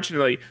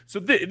 Unfortunately. So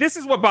this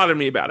is what bothered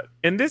me about it.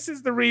 And this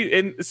is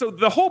so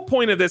the whole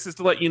point of this is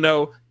to let you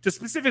know to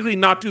specifically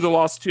not do the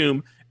Lost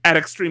Tomb at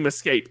Extreme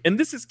Escape. And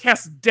this has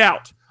cast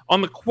doubt on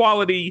the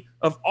quality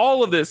of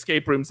all of the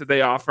escape rooms that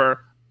they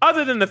offer,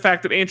 other than the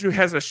fact that Andrew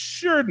has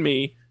assured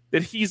me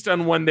that he's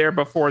done one there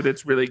before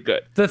that's really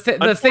good. The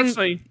things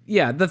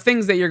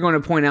that you're going to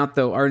point out,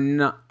 though, are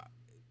not...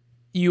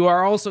 You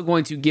are also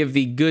going to give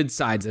the good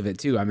sides of it,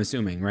 too, I'm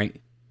assuming, right?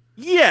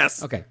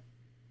 Yes. Okay.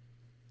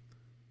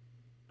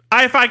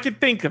 If I could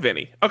think of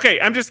any.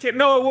 Okay, I'm just kidding.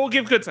 No, we'll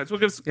give good sides. We'll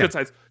give good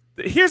sides.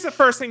 Here's the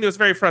first thing that was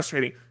very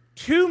frustrating.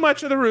 Too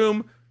much of the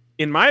room,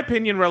 in my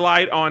opinion,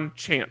 relied on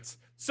chance.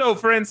 So,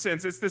 for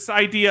instance, it's this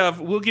idea of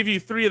we'll give you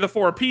 3 of the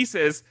 4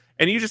 pieces,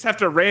 and you just have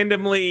to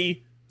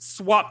randomly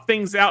swap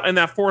things out in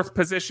that 4th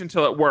position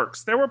till it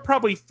works. There were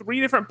probably 3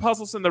 different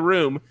puzzles in the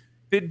room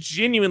that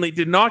genuinely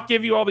did not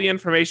give you all the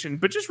information,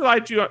 but just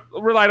relied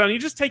on you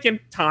just taking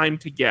time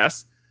to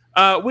guess,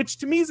 which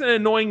to me is an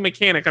annoying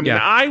mechanic. I mean,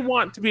 I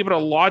want to be able to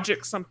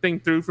logic something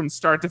through from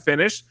start to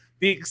finish.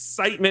 The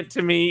excitement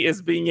to me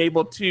is being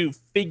able to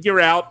figure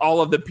out all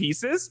of the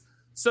pieces.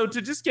 So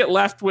to just get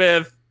left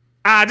with,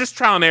 just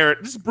trial and error,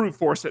 just brute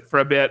force it for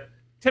a bit.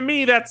 To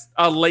me, that's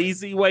a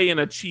lazy way and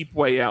a cheap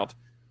way out.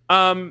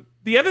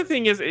 The other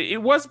thing is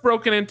it was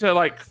broken into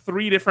like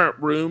 3 different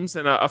rooms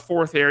and a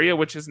 4th area,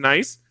 which is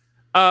nice.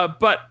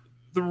 But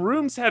the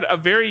rooms had a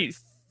very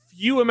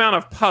few amount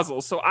of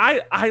puzzles. So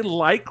I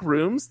like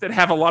rooms that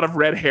have a lot of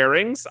red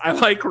herrings. I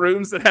like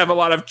rooms that have a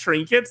lot of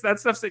trinkets.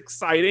 That stuff's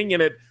exciting,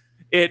 and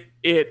it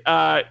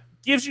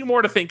gives you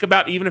more to think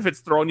about, even if it's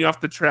throwing you off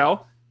the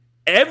trail.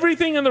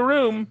 Everything in the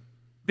room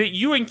that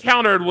you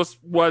encountered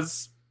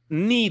was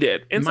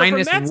needed. And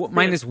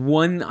minus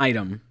 1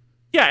 item.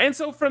 Yeah, and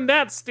so from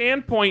that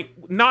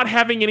standpoint, not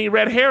having any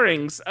red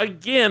herrings,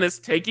 again, is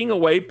taking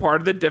away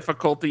part of the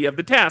difficulty of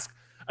the task.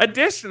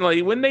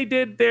 Additionally, when they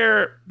did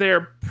their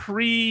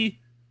pre-briefing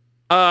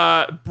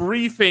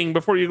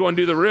before you go and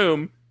do the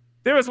room,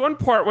 there was one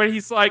part where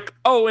he's like,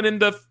 oh, and in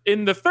the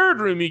 3rd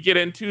room you get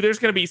into, there's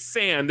going to be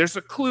sand. There's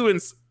a clue in...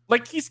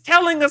 Like, he's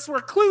telling us where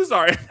clues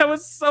are. That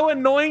was so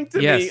annoying to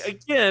me.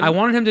 Again, I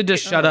wanted him to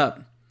just shut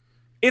up.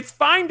 It's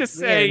fine to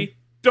say,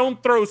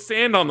 don't throw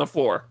sand on the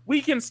floor.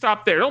 We can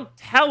stop there. Don't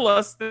tell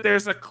us that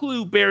there's a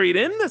clue buried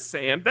in the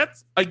sand.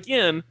 That's,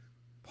 again,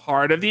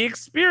 part of the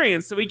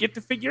experience that we get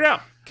to figure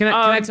out. Can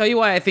I tell you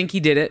why I think he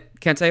did it?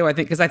 Can I tell you why I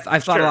think? Because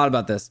I've thought a lot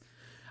about this.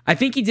 I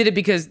think he did it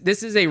because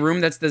this is a room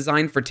that's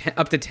designed for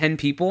up to 10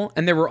 people,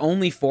 and there were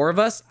only 4 of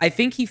us. I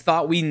think he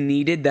thought we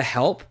needed the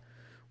help,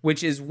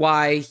 which is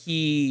why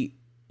he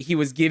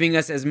was giving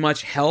us as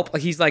much help.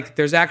 Like, he's like,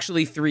 there's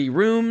actually 3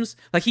 rooms.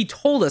 Like, he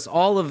told us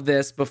all of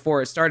this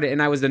before it started,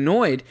 and I was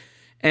annoyed.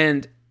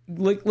 And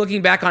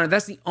looking back on it,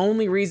 that's the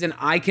only reason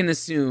I can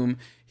assume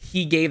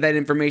he gave that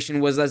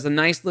information, was as a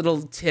nice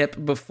little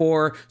tip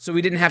before, so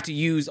we didn't have to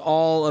use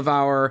all of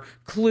our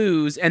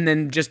clues and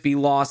then just be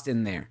lost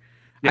in there.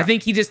 Yeah.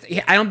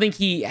 I don't think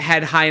he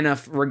had high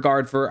enough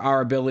regard for our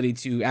ability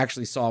to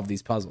actually solve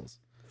these puzzles.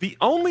 The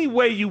only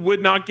way you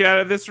would not get out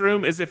of this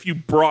room is if you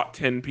brought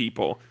 10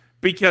 people,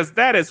 because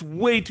that is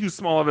way too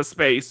small of a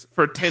space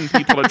for 10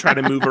 people to try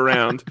to move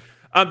around.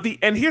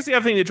 And here's the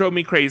other thing that drove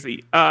me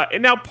crazy.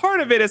 And now part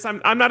of it is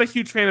I'm not a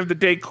huge fan of the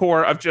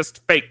decor of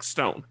just fake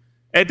stone.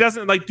 It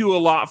doesn't like do a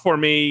lot for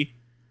me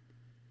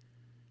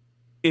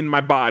in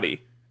my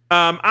body.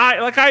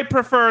 I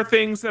prefer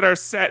things that are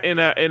set in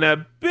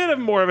a bit of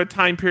more of a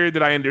time period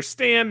that I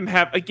understand and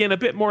have, again, a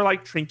bit more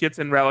like trinkets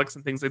and relics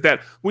and things like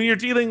that. When you're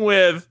dealing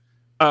with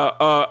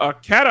a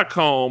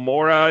catacomb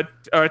or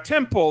a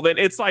temple, then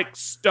it's like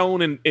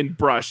stone and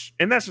brush,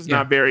 and that's just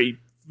not very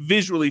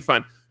visually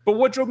fun. But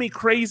what drove me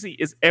crazy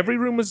is every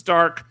room was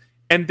dark,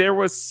 and there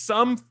was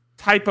some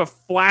type of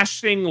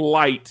flashing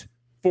light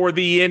for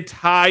the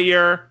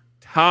entire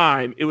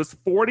time. It was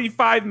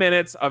 45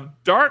 minutes of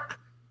dark.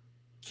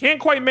 Can't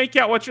quite make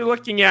out what you're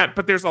looking at,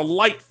 but there's a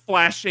light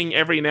flashing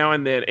every now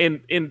and then.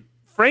 And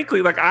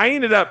frankly, like, I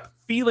ended up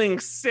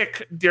feeling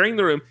sick during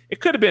the room. It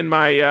could have been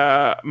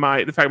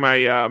the fact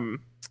my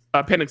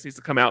appendix needs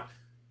to come out.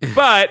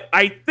 But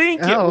I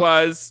think it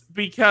was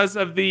because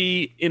of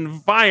the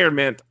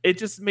environment. It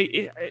just made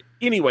it,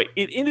 anyway,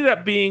 it ended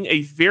up being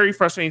a very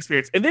frustrating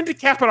experience. And then to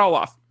cap it all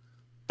off,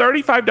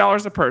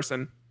 $35 a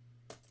person.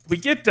 We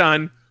get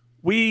done.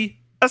 We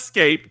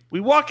escape. We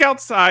walk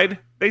outside.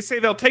 They say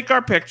they'll take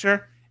our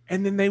picture.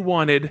 And then they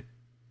wanted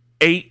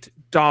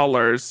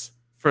 $8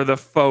 for the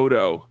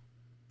photo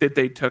that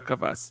they took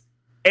of us.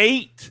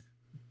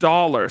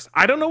 $8.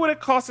 I don't know what it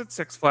costs at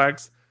Six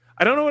Flags.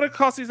 I don't know what it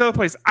costs these other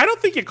places. I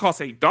don't think it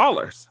costs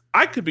 $8.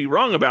 I could be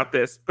wrong about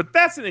this, but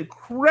that's an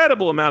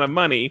incredible amount of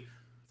money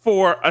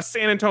for a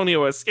San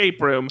Antonio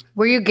escape room.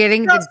 Were you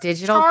getting the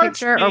digital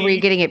picture, or were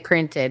you getting it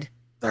printed?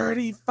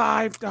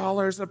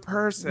 $35 a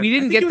person. We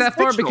didn't get that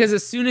far because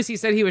as soon as he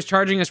said he was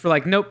charging us, we're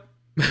like, nope.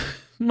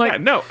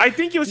 I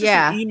think it was just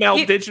an email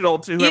digital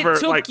to whoever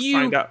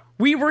signed up.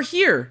 We were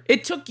here.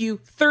 It took you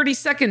 30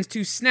 seconds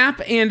to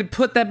snap and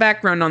put that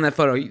background on that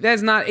photo.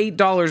 That's not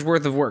 $8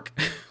 worth of work.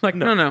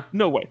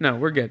 No way. No,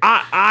 we're good.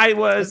 I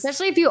was,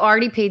 especially if you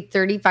already paid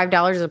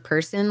 $35 a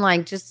person.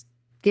 Like, just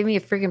give me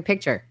a freaking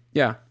picture.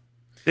 Yeah.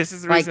 This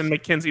is the reason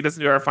Mackenzie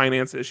doesn't do our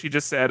finances. She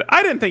just said,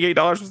 I didn't think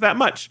 $8 was that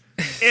much.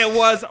 It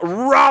was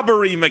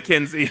robbery,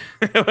 Mackenzie.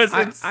 It was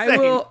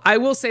insane. I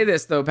will say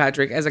this, though,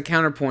 Patrick, as a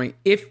counterpoint.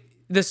 If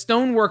the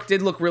stonework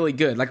did look really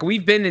good. Like,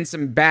 we've been in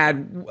some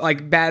badly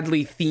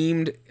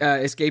themed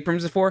escape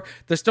rooms before.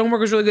 The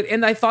stonework was really good,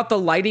 and I thought the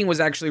lighting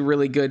was actually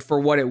really good for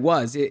what it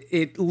was.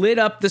 It lit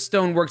up the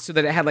stonework so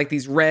that it had like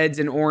these reds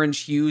and orange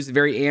hues,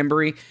 very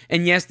ambery.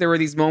 And yes, there were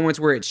these moments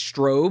where it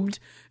strobed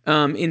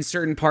in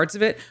certain parts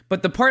of it.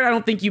 But the part I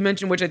don't think you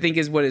mentioned, which I think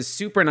is what is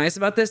super nice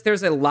about this,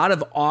 there's a lot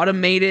of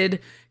automated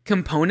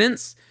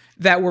components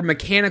that were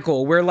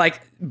mechanical, where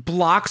like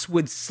blocks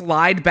would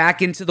slide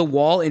back into the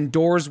wall and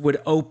doors would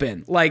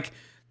open. Like,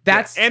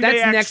 that's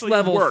next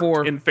level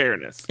for, in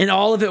fairness, and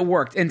all of it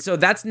worked. And so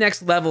that's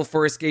next level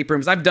for escape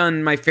rooms. I've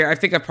done my fair. I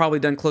think I've probably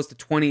done close to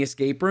 20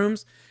 escape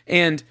rooms,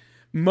 and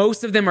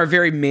most of them are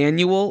very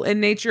manual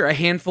in nature. A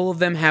handful of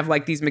them have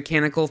like these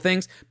mechanical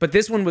things, but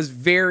this one was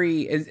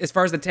very, as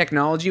far as the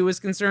technology was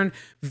concerned,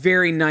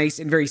 very nice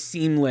and very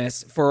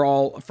seamless for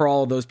all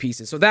of those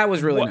pieces. So that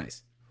was really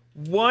nice.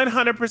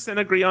 100%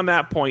 agree on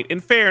that point. In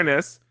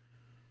fairness,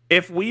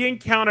 if we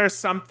encounter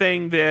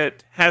something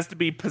that has to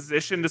be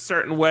positioned a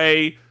certain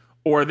way,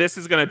 or this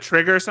is going to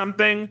trigger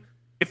something,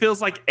 it feels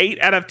like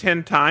 8 out of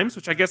 10 times,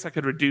 which I guess I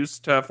could reduce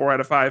to 4 out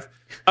of 5.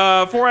 4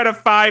 out of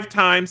 5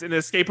 times in an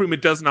escape room,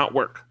 it does not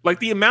work. Like,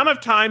 the amount of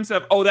times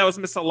of, oh, that was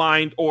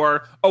misaligned,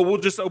 or, oh, we'll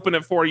just open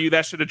it for you,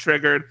 that should have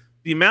triggered.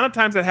 The amount of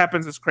times that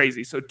happens is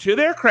crazy. So to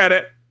their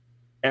credit,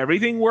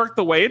 everything worked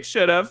the way it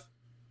should have.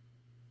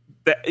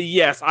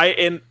 Yes,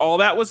 and all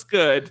that was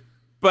good,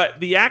 but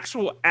the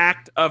actual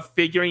act of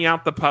figuring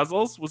out the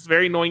puzzles was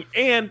very annoying,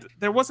 and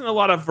there wasn't a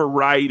lot of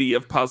variety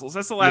of puzzles.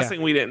 That's the last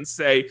thing we didn't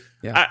say.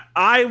 Yeah.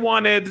 I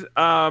wanted,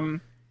 I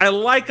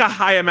like a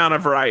high amount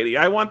of variety.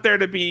 I want there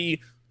to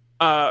be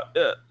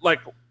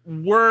like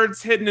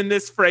words hidden in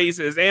this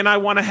phrases, and I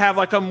want to have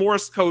like a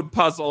Morse code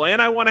puzzle,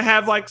 and I want to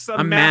have like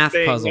some math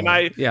thing, puzzle. And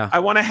I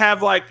want to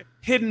have like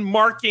hidden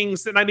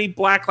markings, and I need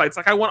black lights.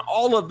 Like, I want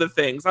all of the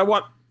things. I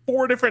want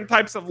 4 different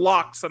types of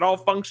locks that all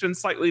function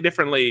slightly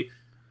differently.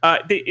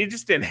 It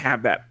just didn't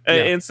have that.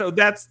 And so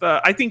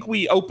I think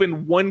we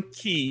opened one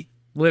key.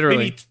 Literally.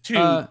 Maybe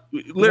 2.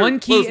 One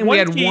key, and we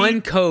had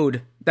one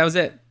code. That was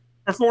it.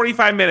 for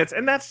 45 minutes.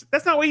 And that's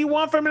not what you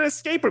want from an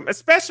escape room,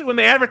 especially when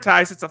they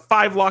advertise it's a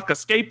 5-lock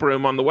escape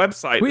room on the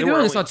website. We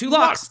only saw 2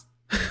 locks.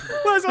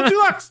 Well, I saw 2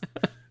 locks.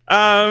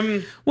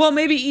 Well,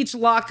 maybe each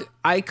lock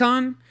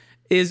icon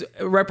is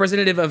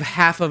representative of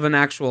half of an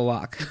actual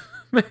lock.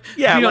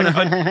 Yeah,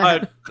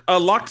 like a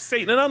locked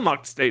state and an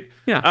unlocked state.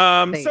 Yeah.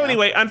 So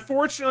anyway,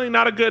 unfortunately,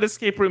 not a good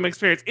escape room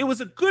experience. It was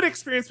a good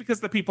experience because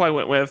of the people I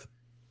went with.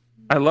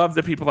 I love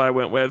the people that I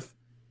went with.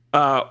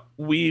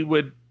 We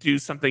would do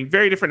something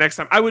very different next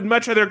time. I would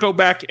much rather go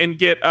back and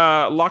get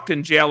locked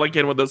in jail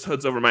again with those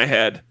hoods over my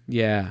head.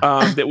 Yeah.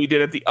 That we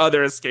did at the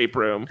other escape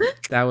room.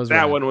 That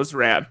one was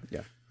rad.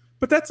 Yeah.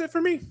 But that's it for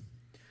me.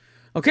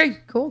 Okay,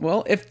 cool.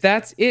 Well, if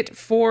that's it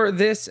for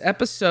this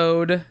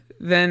episode,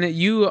 then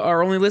you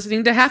are only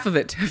listening to half of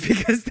it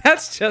because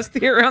that's just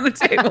here around the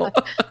table.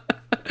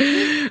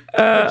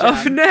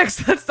 Up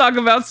next, let's talk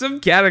about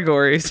some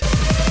categories.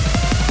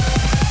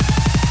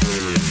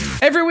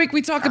 Every week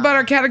we talk about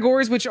our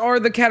categories, which are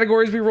the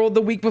categories we rolled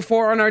the week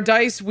before on our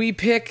dice. We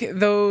pick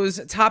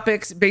those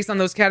topics based on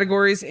those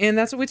categories, and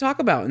that's what we talk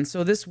about. And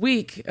so this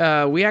week,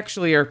 we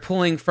actually are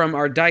pulling from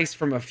our dice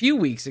from a few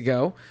weeks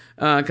ago,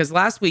 because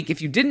last week,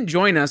 if you didn't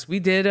join us, we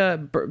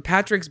did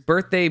Patrick's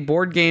birthday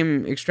board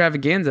game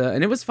extravaganza,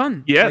 and it was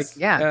fun. Yes.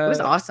 It was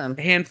awesome.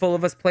 A handful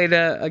of us played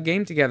a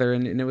game together,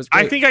 and it was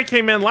great. I think I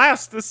came in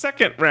last the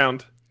second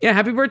round. Yeah,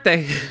 happy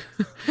birthday.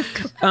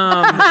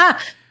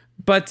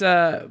 But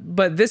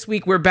this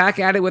week we're back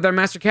at it with our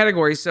master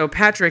categories. So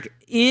Patrick,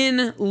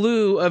 in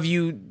lieu of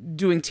you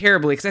doing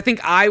terribly, because I think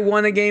I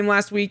won a game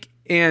last week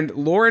and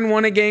Lauren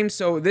won a game,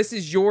 so this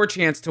is your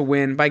chance to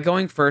win by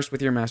going first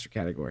with your master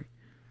category.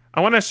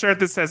 I want a shirt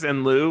that says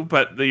in lieu,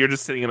 but you're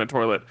just sitting in a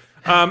toilet.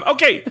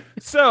 Okay,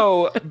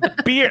 so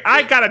beer.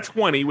 I got a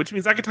 20, which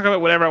means I can talk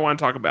about whatever I want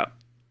to talk about.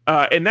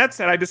 And that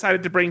said, I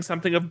decided to bring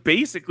something of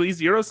basically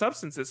zero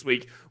substance this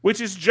week, which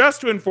is just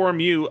to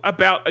inform you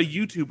about a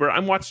YouTuber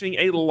I'm watching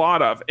a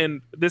lot of. And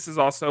this is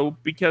also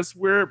because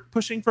we're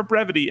pushing for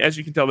brevity, as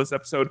you can tell this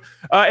episode.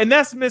 And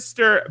that's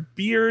Mr.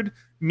 Beard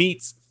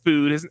Meats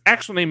Food. His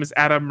actual name is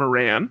Adam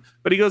Moran,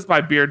 but he goes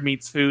by Beard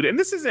Meats Food. And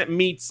this isn't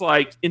meats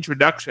like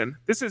introduction.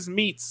 This is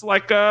meats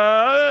like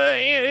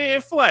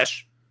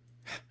flesh,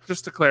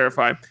 just to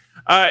clarify.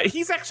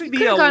 He's actually the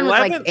 11th. Gone with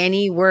like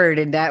any word,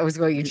 and that was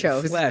what you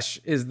chose. Flesh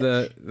is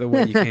the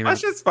way you came out.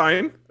 Flesh is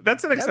fine.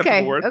 That's an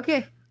acceptable word.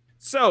 Okay.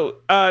 So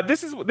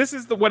this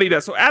is what he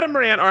does. So Adam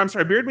Moran, or I'm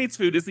sorry, Beard Meats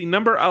Food is the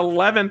number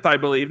 11th, I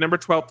believe, number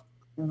 12th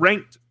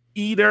ranked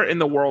eater in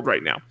the world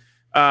right now.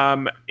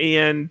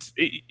 And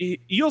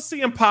you'll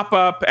see him pop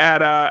up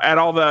at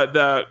all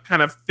the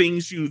kind of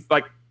things you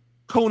like,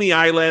 Coney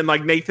Island,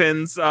 like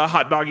Nathan's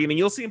hot dog eating.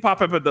 You'll see him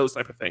pop up at those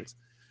type of things.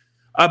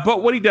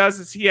 But what he does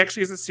is he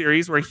actually has a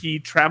series where he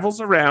travels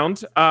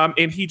around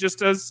and he just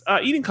does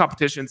eating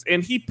competitions.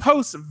 And he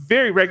posts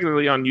very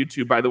regularly on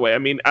YouTube, by the way. I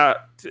mean, I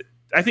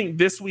think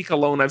this week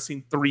alone, I've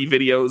seen 3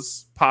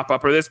 videos pop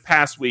up, or this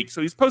past week.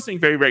 So he's posting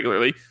very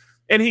regularly.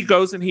 And he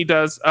goes and he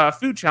does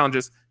food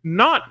challenges.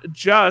 Not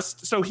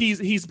just, so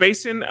he's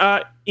based in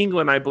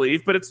England, I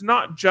believe, but it's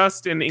not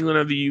just in England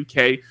or the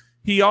UK.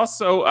 He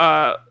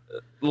also,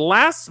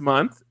 last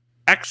month,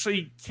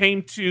 actually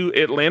came to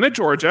Atlanta,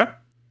 Georgia.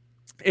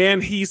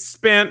 And he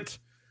spent,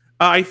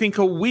 I think,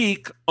 a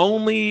week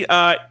only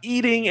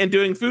eating and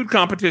doing food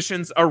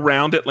competitions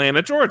around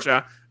Atlanta,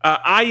 Georgia.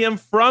 I am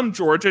from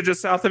Georgia,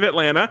 just south of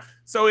Atlanta.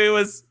 So it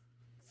was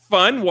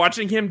fun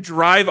watching him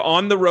drive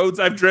on the roads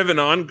I've driven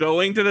on,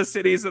 going to the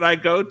cities that I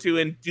go to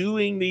and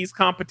doing these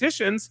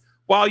competitions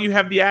while you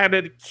have the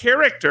added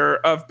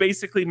character of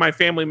basically my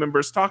family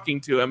members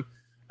talking to him.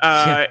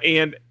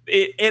 And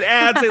it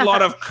adds a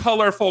lot of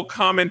colorful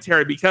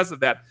commentary because of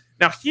that.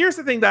 Now, here's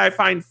the thing that I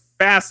find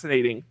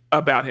fascinating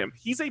about him.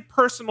 He's a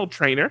personal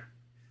trainer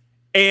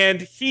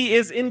and he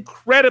is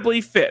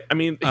incredibly fit. I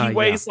mean, he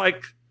weighs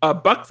like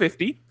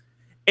 $150.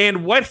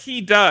 And what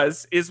he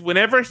does is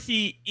whenever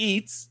he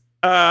eats,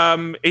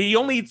 he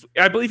only eats,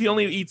 I believe he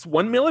only eats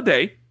 1 meal a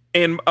day.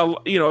 And,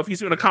 if he's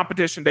doing a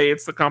competition day,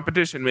 it's the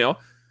competition meal.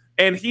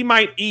 And he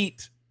might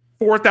eat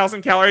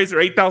 4,000 calories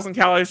or 8,000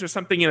 calories or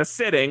something in a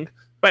sitting,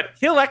 but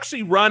he'll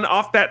actually run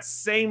off that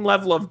same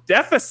level of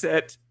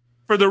deficit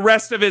for the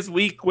rest of his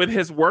week with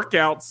his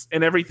workouts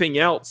and everything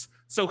else.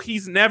 So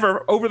he's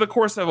never, over the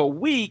course of a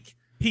week,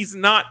 he's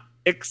not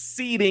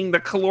exceeding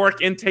the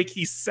caloric intake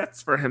he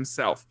sets for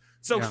himself.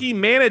 So he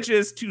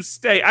manages to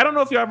stay. I don't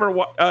know if you ever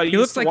he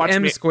looks like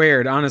M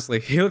squared, honestly.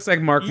 He looks like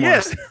Mark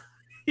Yes. Morris.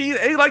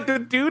 he like the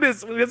dude he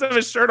doesn't have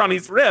his shirt on,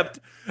 he's ripped.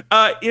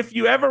 If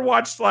you ever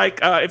watched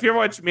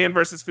Man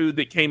vs. Food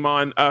that came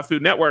on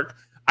Food Network,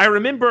 I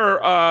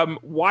remember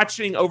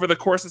watching over the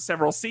course of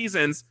several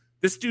seasons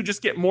this dude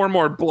just get more and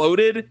more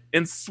bloated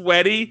and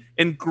sweaty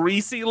and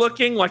greasy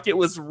looking, like it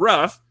was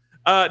rough.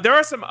 There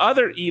are some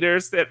other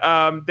eaters that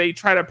they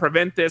try to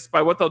prevent this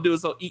by what they'll do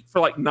is they'll eat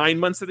for like 9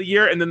 months of the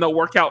year and then they'll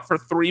work out for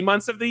 3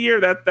 months of the year.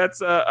 That's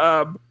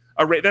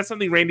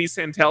something Randy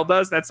Santel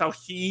does. That's how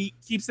he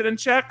keeps it in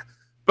check.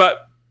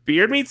 But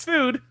Beard Meats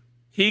Food,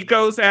 he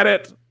goes at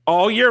it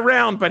all year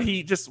round, but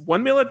he just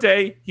 1 meal a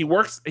day. He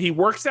works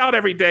out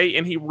every day,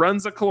 and he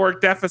runs a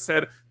caloric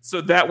deficit so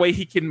that way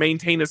he can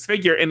maintain his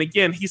figure. And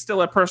again, he's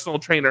still a personal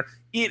trainer.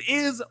 It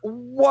is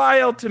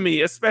wild to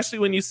me, especially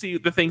when you see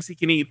the things he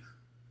can eat.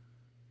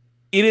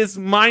 It is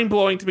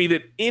mind-blowing to me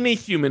that any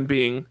human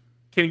being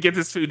can get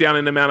this food down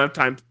in an amount of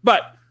time.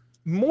 But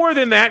more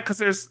than that,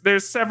 because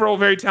there's several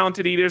very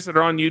talented eaters that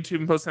are on YouTube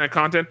and posting that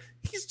content,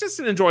 he's just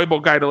an enjoyable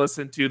guy to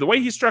listen to. The way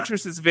he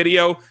structures his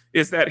video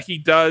is that he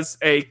does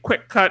a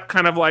quick cut,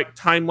 kind of like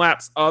time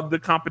lapse of the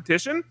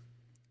competition.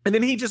 And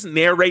then he just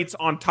narrates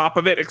on top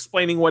of it,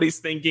 explaining what he's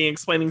thinking,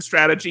 explaining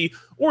strategy,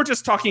 or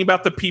just talking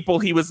about the people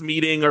he was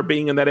meeting or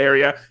being in that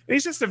area. And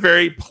he's just a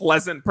very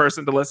pleasant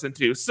person to listen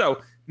to. So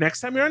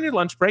next time you're on your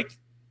lunch break,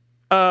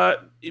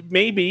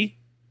 maybe,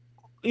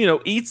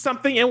 eat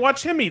something and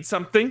watch him eat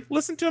something.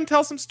 Listen to him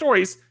tell some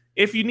stories.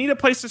 If you need a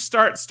place to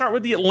start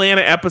with the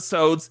Atlanta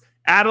episodes.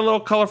 Add a little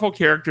colorful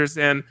characters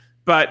in.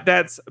 But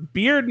that's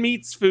Beard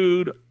Meats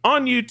Food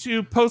on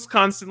YouTube. Post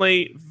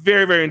constantly.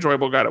 Very, very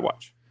enjoyable guy to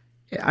watch.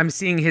 I'm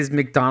seeing his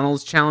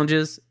McDonald's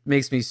challenges.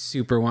 Makes me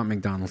super want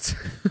McDonald's.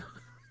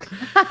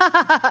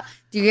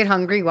 Do you get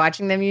hungry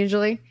watching them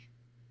usually?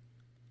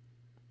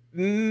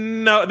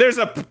 No, there's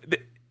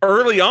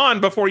early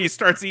on before you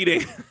starts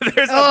eating.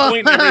 There's a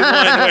point in every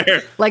one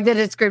where, like the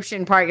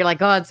description part, you're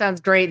like, oh, it sounds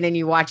great, and then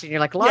you watch it and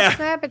you're like, lost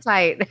of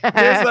appetite.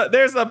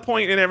 there's a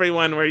point in every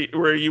one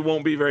where you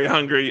won't be very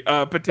hungry,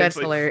 potentially. That's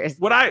hilarious.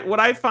 What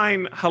I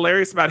find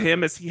hilarious about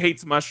him is he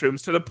hates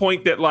mushrooms to the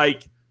point that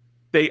like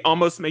they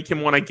almost make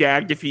him want to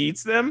gag if he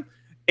eats them.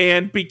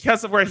 And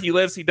because of where he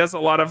lives, he does a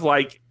lot of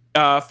like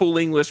full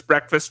English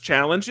breakfast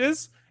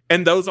challenges,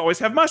 and those always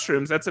have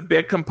mushrooms. That's a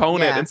big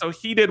component. Yeah. And so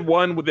he did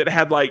one that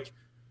had like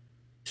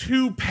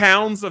 2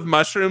 pounds of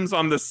mushrooms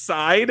on the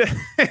side,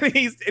 and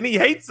he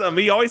hates them.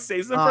 He always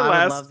saves them for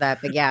last. I love that,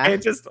 but yeah.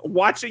 And just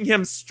watching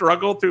him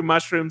struggle through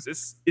mushrooms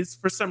is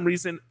for some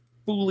reason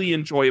fully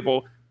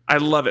enjoyable. I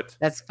love it.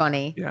 That's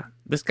funny. Yeah.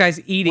 This guy's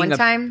eating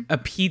a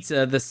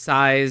pizza the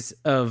size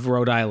of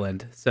Rhode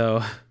Island.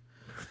 So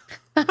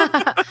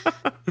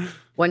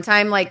one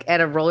time, like at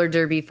a roller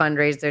derby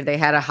fundraiser, they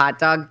had a hot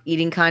dog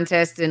eating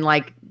contest, and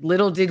like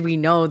little did we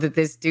know that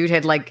this dude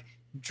had like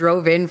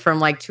drove in from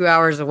like 2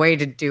 hours away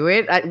to do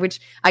it, which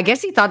I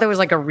guess he thought that was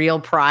like a real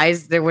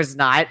prize. There was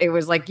not. It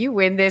was like, you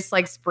win this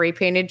like spray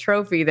painted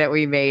trophy that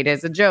we made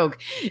as a joke.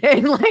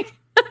 And like,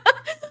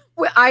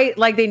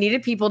 they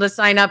needed people to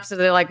sign up. So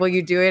they're like, well,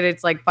 you do it.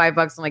 It's like $5.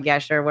 I'm like, yeah,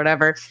 sure,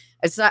 whatever.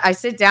 So I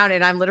sit down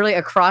and I'm literally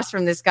across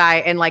from this guy,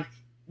 and like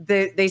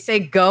they say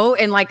go,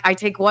 and like I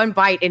take one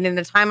bite, and in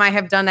the time I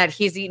have done that,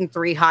 he's eaten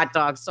 3 hot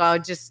dogs. So I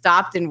just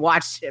stopped and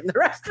watched him the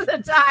rest of the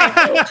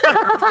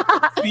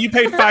time. You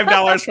paid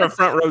 $5 for a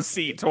front row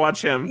seat to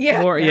watch him.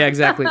 Yeah,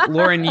 exactly.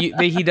 Lauren,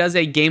 he does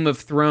a Game of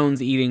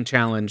Thrones eating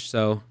challenge,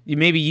 so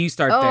maybe you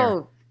start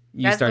there.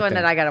 That's the one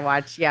that I gotta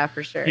watch. Yeah,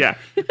 for sure. Yeah,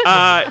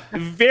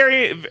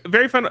 very,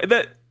 very fun.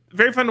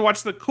 Very fun to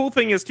watch. The cool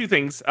thing is 2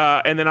 things,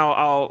 and then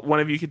I'll one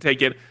of you can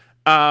take it.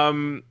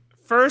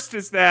 First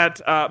is that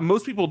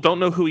most people don't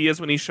know who he is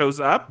when he shows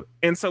up.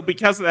 And so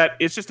because of that,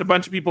 it's just a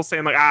bunch of people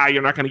saying like,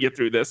 you're not going to get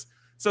through this.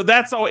 So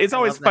it's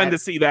always fun to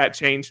see that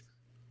change.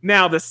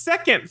 Now, the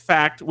second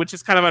fact, which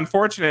is kind of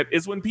unfortunate,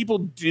 is when people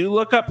do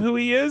look up who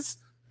he is,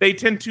 they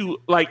tend to,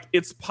 like,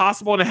 it's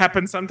possible and it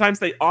happens sometimes,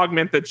 they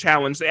augment the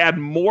challenge. They add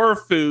more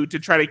food to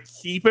try to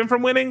keep him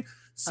from winning.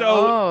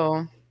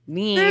 So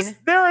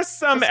there are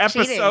some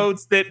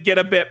episodes that get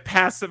a bit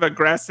passive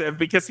aggressive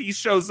because he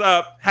shows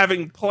up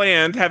having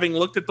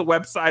looked at the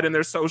website and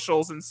their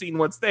socials and seen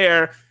what's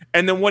there,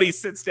 and then what he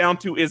sits down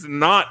to is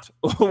not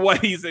what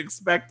he's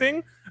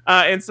expecting,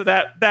 and so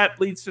that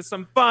leads to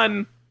some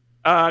fun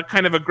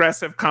kind of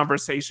aggressive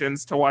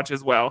conversations to watch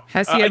as well.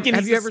 Have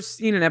you ever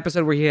seen an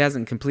episode where he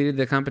hasn't completed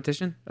the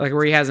competition, like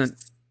where he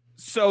hasn't?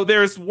 So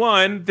there's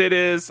one that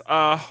is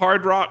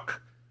Hard Rock.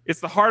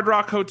 It's the Hard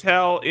Rock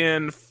Hotel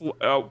in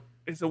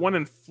is the one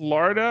in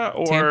Florida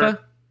or Tampa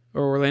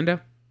or Orlando?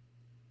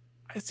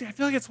 I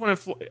feel like it's one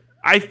of.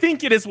 I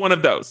think it is one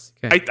of those.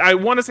 Okay. I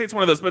want to say it's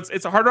one of those, but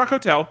it's a Hard Rock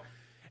Hotel,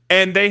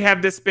 and they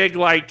have this big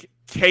like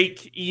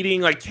cake eating,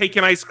 like cake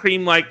and ice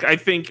cream. Like I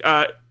think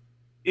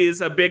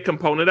is a big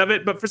component of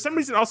it, but for some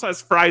reason it also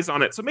has fries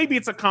on it. So maybe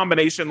it's a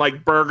combination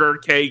like burger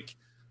cake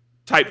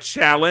type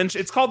challenge.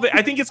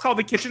 I think it's called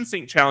the Kitchen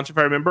Sink Challenge, if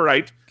I remember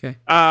right. Okay.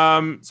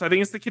 So I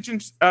think it's the Kitchen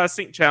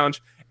Sink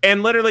Challenge.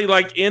 And literally,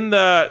 like in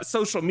the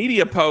social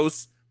media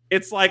posts,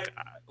 it's like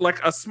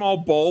a small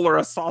bowl or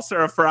a saucer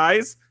of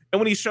fries.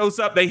 And when he shows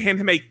up, they hand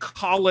him a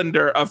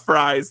colander of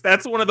fries.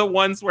 That's one of the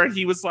ones where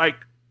he was like,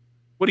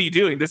 "What are you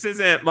doing? This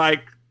isn't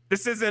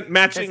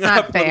matching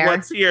up with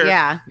what's here."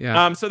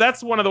 Yeah. So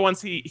that's one of the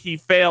ones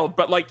he failed.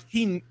 But like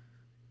he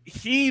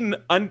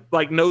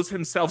knows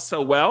himself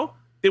so well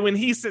that when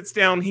he sits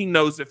down, he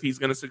knows if he's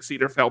going to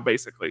succeed or fail.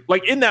 Basically,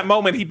 like in that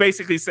moment, he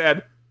basically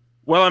said,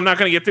 well, I'm not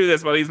going to get through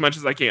this, but as much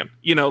as I can,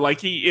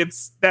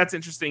 that's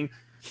interesting.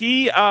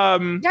 He,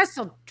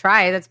 still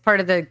try. That's part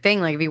of the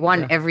thing. Like if he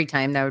won every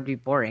time, that would be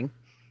boring.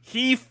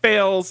 He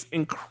fails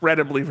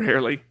incredibly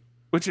rarely.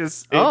 which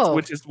is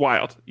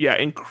wild. Yeah,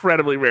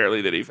 incredibly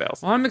rarely that he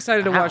fails. Well, I'm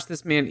excited to watch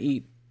this man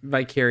eat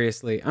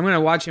vicariously. I'm going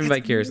to watch him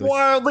vicariously.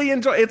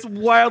 It's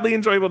wildly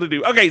enjoyable to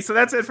do. Okay, so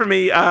that's it for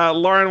me.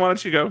 Lauren, why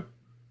don't you go?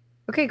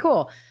 Okay,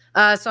 cool.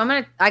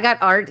 So I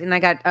got art and I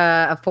got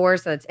a 4,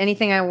 so it's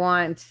anything I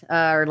want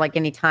or like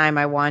any time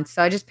I want.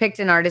 So I just picked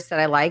an artist that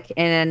I like,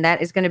 and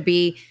that is going to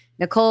be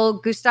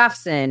Nicole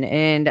Gustafsson.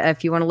 And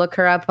if you want to look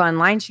her up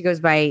online, she goes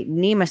by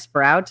Nima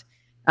Sprout.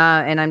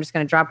 And I'm just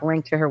going to drop a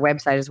link to her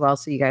website as well,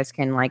 so you guys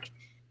can like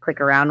click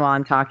around while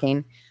I'm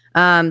talking.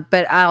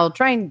 But I'll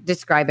try and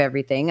describe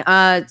everything.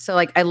 So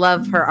like I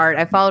love her art.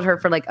 I followed her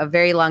for like a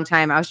very long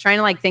time. I was trying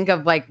to like think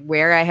of like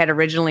where I had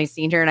originally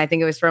seen her, and I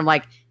think it was from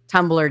like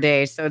Tumblr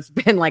days. So it's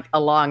been like a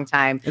long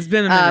time. It's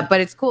been a minute. But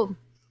it's cool.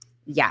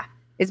 Yeah.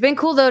 It's been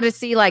cool though to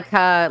see like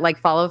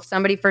follow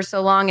somebody for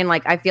so long, and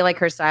like I feel like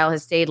her style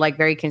has stayed like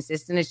very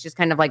consistent. It's just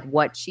kind of like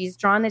what she's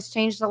drawn that's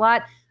changed a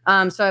lot.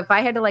 So if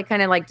I had to like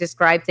kind of like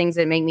describe things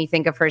that make me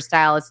think of her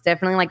style, it's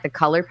definitely like the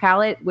color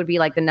palette would be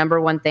like the number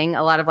one thing.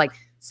 A lot of like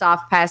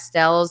soft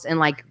pastels and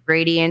like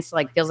gradients,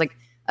 like feels like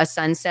a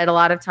sunset a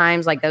lot of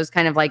times, like those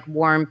kind of like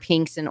warm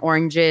pinks and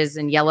oranges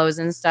and yellows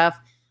and stuff.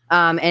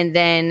 And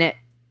then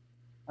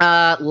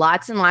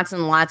lots and lots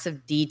and lots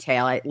of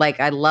detail.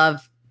 I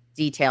love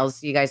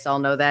details. You guys all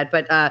know that,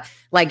 but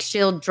like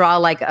she'll draw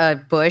like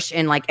a bush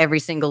and like every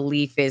single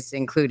leaf is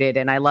included.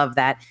 And I love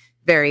that.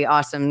 Very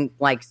awesome.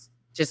 Like,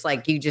 just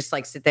like you just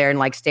like sit there and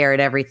like stare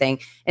at everything.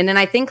 And then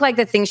I think like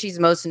the thing she's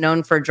most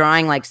known for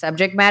drawing like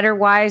subject matter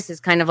wise is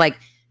kind of like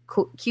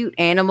cute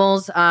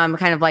animals,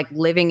 kind of like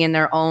living in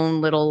their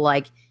own little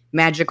like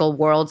magical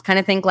worlds. Kind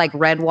of think like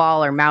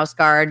Redwall or Mouse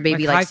Guard,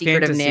 maybe like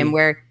Secret of Nim,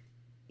 where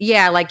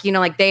like, you know,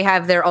 like they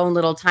have their own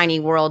little tiny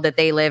world that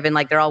they live in.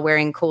 Like they're all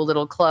wearing cool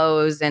little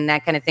clothes and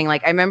that kind of thing.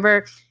 Like I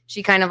remember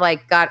she kind of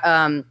like got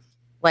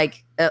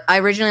I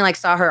originally like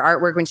saw her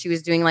artwork when she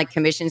was doing like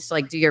commissions to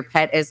like do your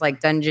pet as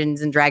like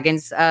Dungeons and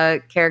Dragons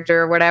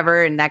character or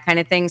whatever and that kind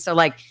of thing. So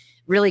like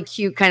really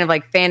cute kind of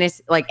like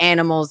fantasy, like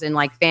animals in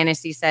like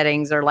fantasy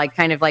settings, or like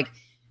kind of like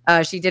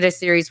she did a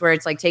series where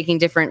it's like taking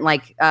different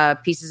like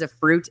pieces of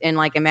fruit and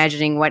like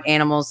imagining what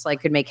animals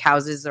like could make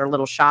houses or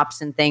little shops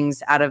and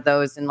things out of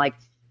those, and like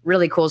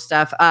really cool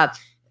stuff.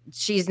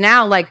 She's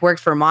now like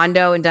worked for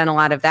Mondo and done a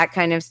lot of that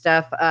kind of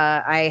stuff.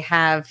 I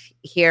have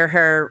here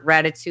her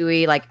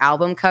Ratatouille like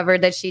album cover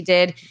that she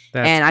did.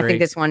 That's and great. I think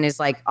this one is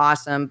like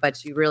awesome,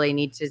 but you really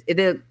need to,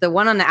 the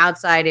one on the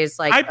outside is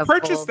like, I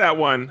purchased that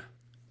one.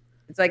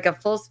 It's like a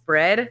full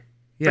spread.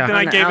 Yeah. But then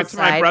I gave it to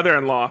my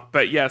brother-in-law,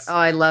 but yes. Oh,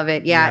 I love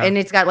it. Yeah. And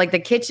it's got like the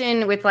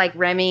kitchen with like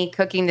Remy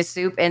cooking the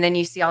soup. And then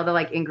you see all the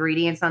like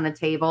ingredients on the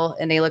table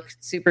and they look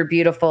super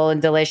beautiful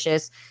and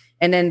delicious.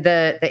 And then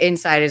the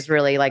inside is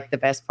really like the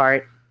best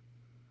part.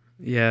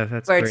 Yeah,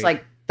 that's where great. It's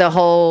like the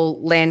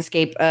whole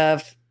landscape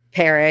of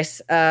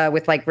Paris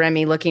with like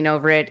Remy looking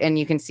over it, and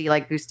you can see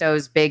like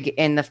Gusteau's big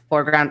in the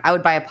foreground. I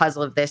would buy a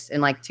puzzle of this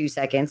in like 2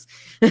 seconds.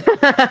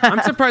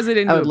 I'm surprised they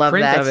didn't do a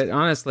print of it,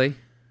 honestly.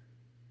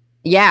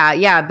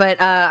 Yeah,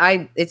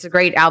 but it's a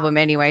great album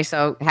anyway,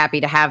 so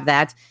happy to have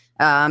that.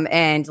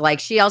 And like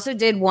she also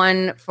did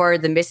one for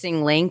The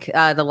Missing Link,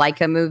 the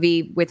Leica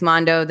movie with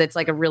Mondo. That's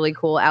like a really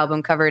cool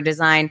album cover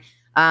design.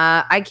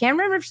 I can't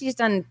remember if she's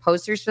done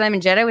posters for them.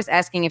 And Jedi was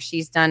asking if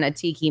she's done a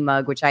Tiki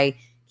mug, which I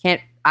can't.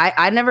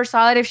 I never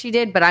saw it if she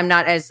did, but I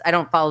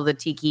don't follow the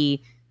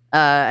Tiki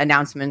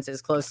announcements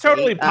as closely. It's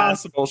totally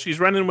possible.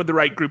 She's running with the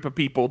right group of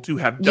people to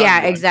have done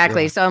one.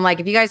 Exactly. Yeah. So I'm like,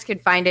 if you guys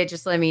could find it,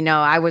 just let me know.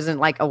 I wasn't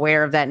like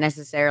aware of that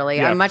necessarily.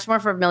 Yeah. I'm much more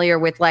familiar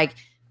with like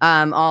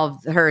all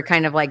of her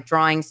kind of like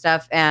drawing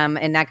stuff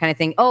and that kind of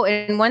thing. Oh,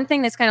 and one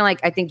thing that's kind of like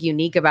I think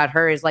unique about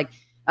her is like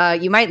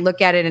you might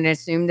look at it and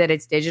assume that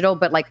it's digital,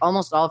 but like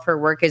almost all of her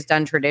work is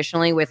done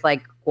traditionally with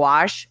like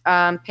gouache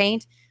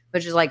paint,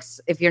 which is like,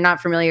 if you're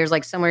not familiar, is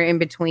like somewhere in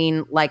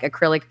between like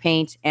acrylic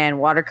paint and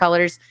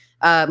watercolors.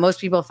 Most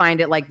people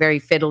find it like very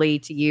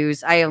fiddly to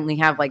use. I only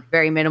have like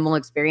very minimal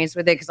experience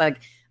with it because like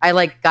I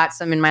like got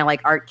some in my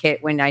like art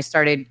kit when I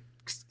started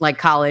like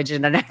college,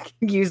 and then I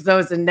used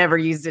those and never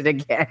used it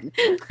again.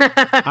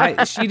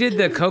 She did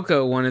the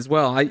Coco one as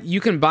well. You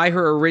can buy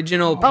her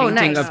original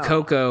painting of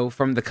Coco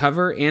from the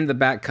cover and the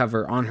back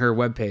cover on her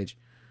webpage.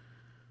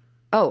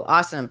 Oh,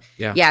 awesome.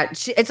 Yeah.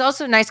 It's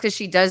also nice because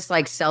she does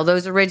like sell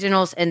those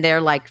originals, and they're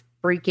like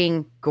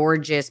freaking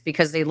gorgeous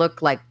because they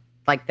look like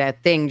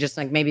that thing, just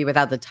like maybe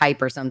without the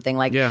type or something.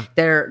 Like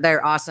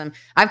they're awesome.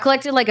 I've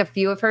collected like a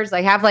few of hers.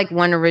 I have like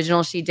one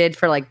original she did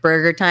for like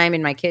Burger Time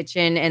in my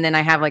kitchen, and then I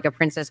have like a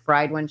Princess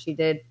Bride one she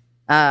did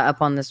up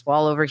on this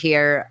wall over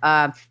here.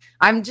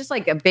 I'm just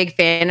like a big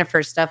fan of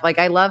her stuff. Like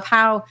I love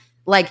how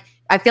like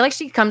I feel like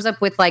she comes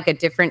up with like a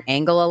different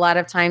angle a lot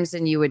of times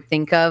than you would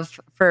think of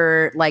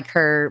for like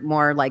her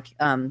more like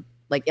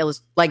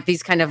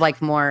these kind of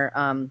like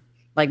more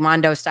like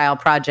Mondo style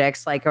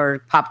projects, like, or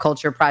pop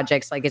culture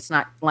projects. Like, it's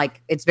not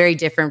like, it's very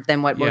different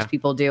than what most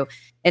people do.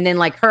 And then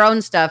like her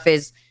own stuff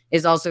is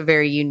also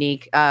very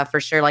unique for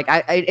sure. Like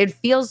it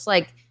feels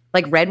like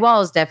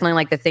Redwall is definitely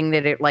like the thing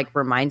that it like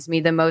reminds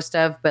me the most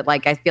of, but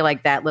like, I feel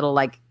like that little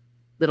like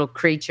little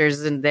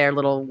creatures and their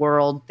little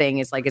world thing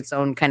is like its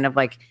own kind of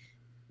like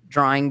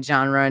drawing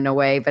genre in a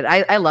way. But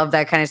I love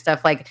that kind of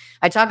stuff. Like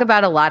I talk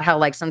about a lot how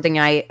like something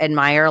I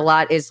admire a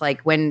lot is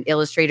like when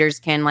illustrators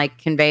can like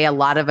convey a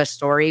lot of a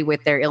story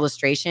with their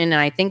illustration. And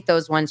I think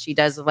those ones she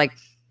does of like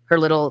her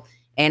little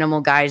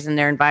animal guys and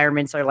their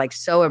environments are like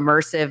so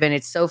immersive, and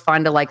it's so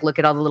fun to like look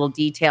at all the little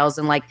details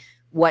and like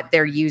what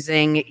they're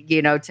using,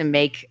 you know, to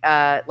make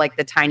like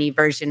the tiny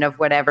version of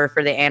whatever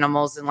for the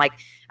animals. And like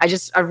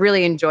I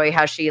really enjoy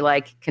how she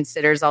like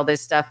considers all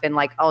this stuff and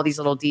like all these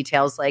little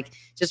details, like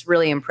just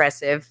really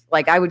impressive.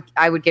 Like I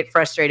would get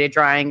frustrated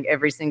drawing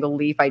every single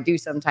leaf. I do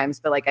sometimes,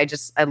 but like I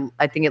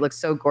think it looks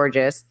so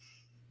gorgeous.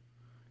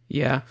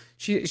 Yeah,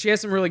 she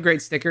has some really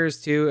great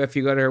stickers too. If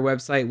you go to her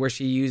website, where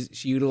she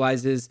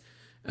utilizes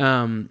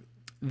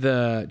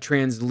the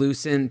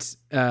translucent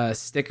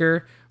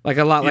sticker, like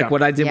a lot like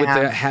what I did with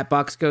the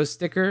Hatbox Ghost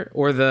sticker,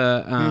 or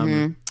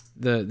the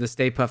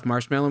Stay Puft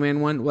Marshmallow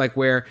Man one, like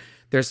where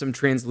there's some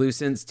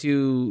translucence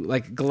to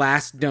like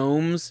glass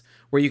domes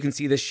where you can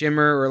see the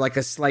shimmer or like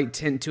a slight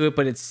tint to it,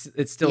 but it's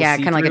still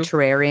kind of like a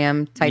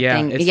terrarium type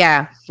thing.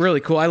 Yeah,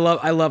 really cool. I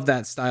love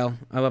that style.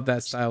 I love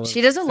that style.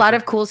 She does a lot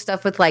of cool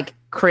stuff with like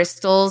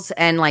crystals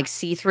and like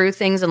see-through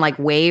things and like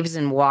waves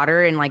and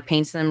water, and like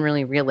paints them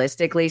really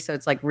realistically. So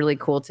it's like really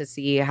cool to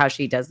see how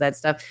she does that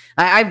stuff.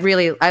 I've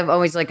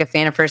always like a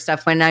fan of her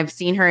stuff. When I've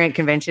seen her at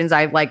conventions,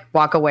 I like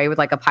walk away with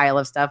like a pile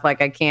of stuff.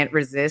 Like I can't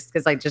resist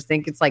because I just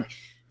think it's like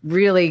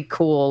really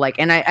cool. Like,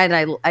 and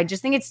I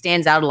just think it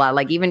stands out a lot.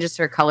 Like even just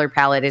her color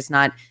palette is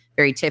not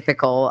very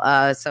typical.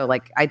 So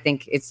like, I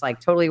think it's like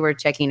totally worth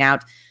checking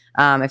out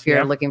if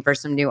you're looking for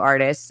some new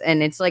artists.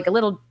 And it's like a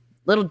little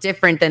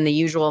different than the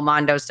usual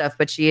Mondo stuff,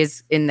 but she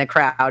is in the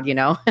crowd, you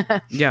know?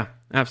 Yeah,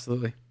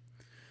 absolutely.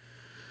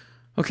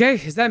 Okay,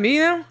 is that me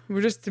now?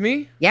 We're just to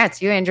me? Yeah,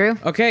 it's you, Andrew.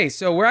 Okay,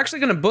 so we're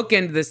actually going to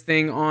bookend this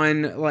thing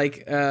on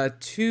like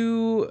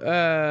two...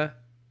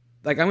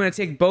 like I'm going to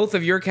take both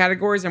of your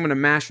categories, I'm going to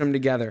mash them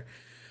together,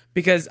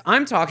 because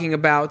I'm talking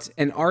about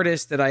an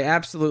artist that I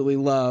absolutely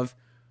love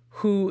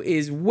who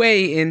is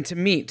way into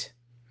meat.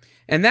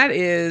 And that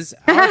is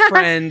our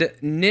friend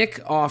Nick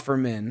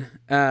Offerman,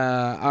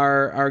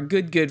 our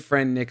good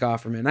friend Nick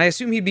Offerman. I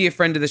assume he'd be a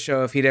friend of the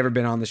show if he'd ever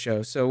been on the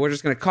show. So we're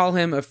just going to call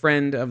him a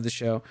friend of the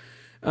show.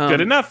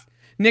 Good enough.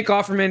 Nick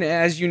Offerman,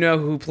 as you know,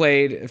 who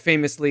played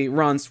famously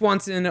Ron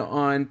Swanson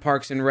on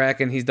Parks and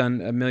Rec, and he's done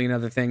a million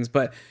other things,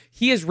 but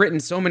he has written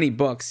so many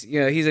books.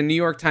 You know, he's a New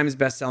York Times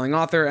bestselling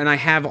author, and I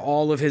have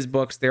all of his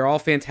books. They're all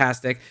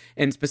fantastic.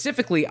 And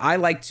specifically, I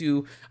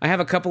have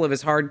a couple of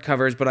his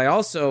hardcovers, but I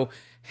also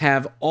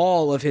have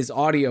all of his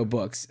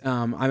audiobooks.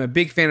 I'm a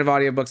big fan of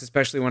audiobooks,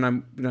 especially when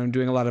I'm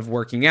doing a lot of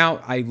working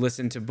out. I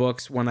listen to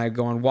books when I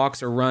go on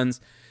walks or runs,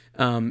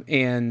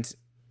 and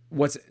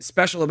what's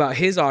special about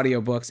his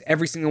audiobooks,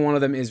 every single one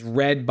of them is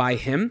read by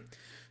him.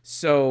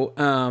 So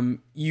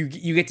you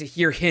get to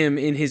hear him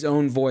in his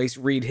own voice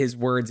read his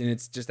words, and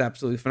it's just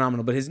absolutely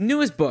phenomenal. But his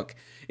newest book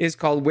is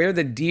called Where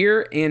the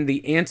Deer and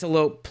the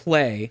Antelope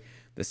Play.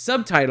 The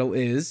subtitle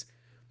is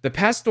The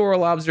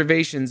Pastoral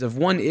Observations of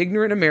One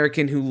Ignorant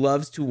American Who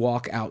Loves to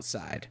Walk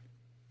Outside.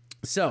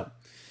 So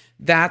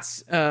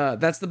that's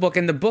the book,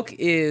 and the book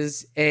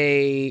is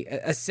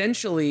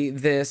essentially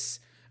this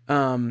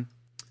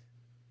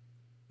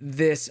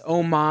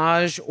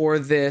homage or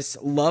this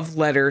love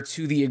letter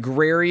to the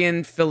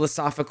agrarian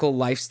philosophical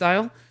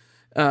lifestyle.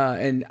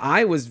 And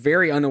I was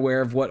very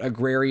unaware of what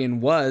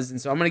agrarian was. And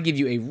so I'm going to give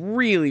you a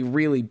really,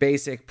 really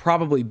basic,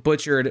 probably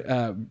butchered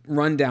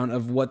rundown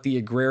of what the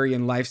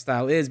agrarian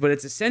lifestyle is. But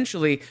it's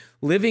essentially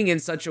living in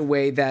such a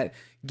way that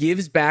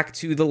gives back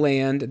to the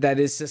land, that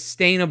is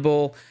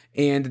sustainable,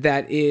 and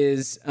that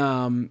is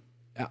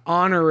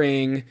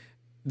honoring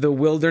the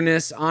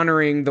wilderness,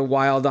 honoring the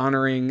wild,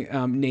 honoring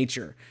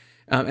nature.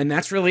 And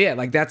that's really it.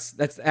 Like that's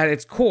at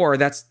its core.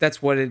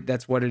 That's what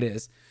it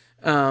is.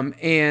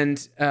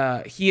 And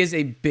he is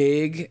a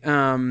big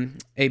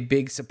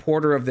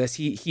supporter of this.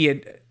 He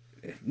had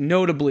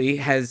notably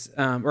has,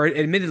 or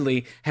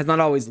admittedly has not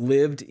always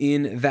lived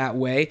in that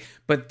way,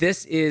 but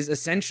this is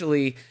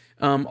essentially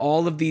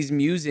all of these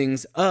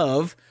musings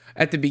of,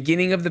 at the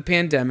beginning of the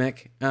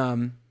pandemic,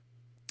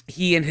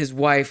 he and his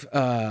wife,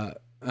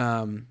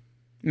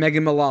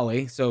 Megan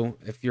Mullally. So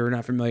if you're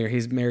not familiar,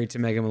 he's married to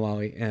Megan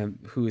Mullally,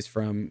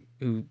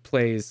 who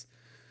plays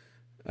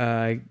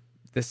the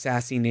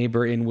sassy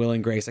neighbor in Will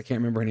and Grace. I can't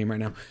remember her name right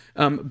now.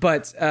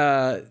 But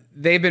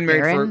they've been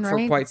married Karen,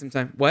 for quite some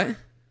time. What?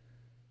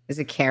 Is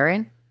it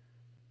Karen?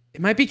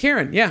 It might be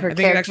Karen. Yeah, her I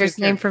think character's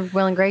name from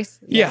Will and Grace.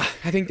 Yeah,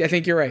 I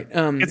think you're right.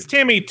 It's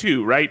Tammy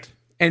too, right?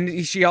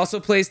 And she also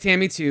plays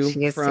Tammy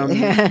too from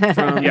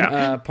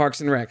Parks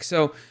and Rec.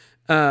 So,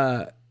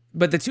 but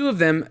the two of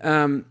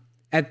them.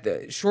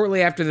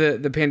 Shortly after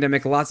the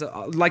pandemic, lots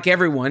of, like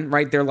everyone,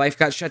 right, their life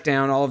got shut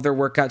down, all of their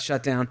work got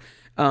shut down,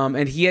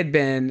 and he had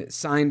been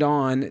signed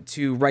on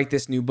to write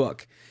this new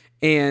book.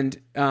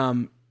 And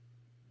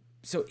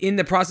so in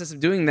the process of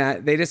doing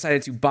that, they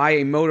decided to buy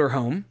a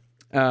motorhome,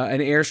 an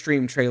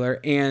Airstream trailer,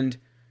 and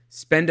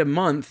spend a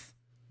month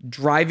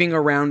driving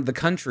around the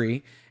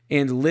country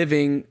and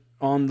living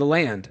on the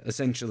land,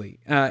 essentially.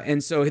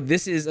 And so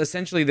this is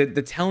essentially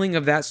the telling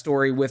of that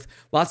story with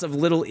lots of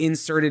little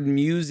inserted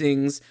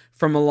musings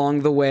from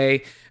along the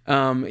way.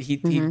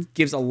 He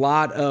gives a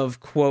lot of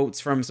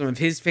quotes from some of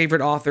his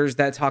favorite authors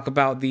that talk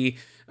about the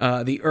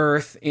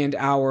earth and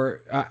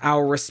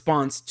our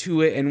response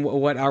to it and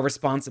what our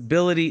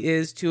responsibility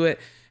is to it.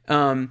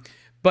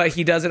 But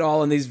he does it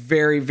all in these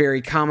very,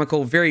 very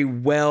comical,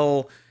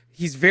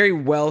 he's very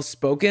well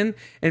spoken.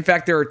 In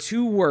fact, there are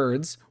two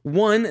words.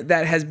 One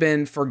that has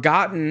been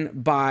forgotten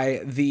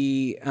by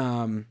the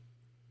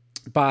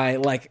by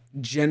like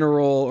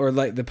general or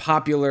like the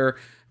popular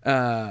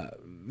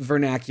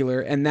vernacular,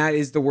 and that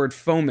is the word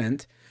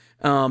foment,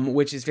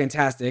 which is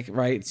fantastic,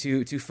 right?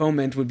 To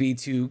foment would be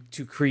to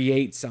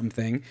create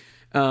something,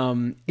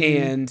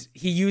 and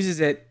he uses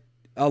it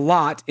a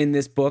lot in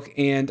this book,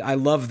 and I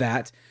love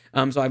that.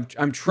 So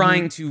I'm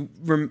trying to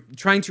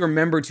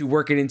remember to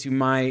work it into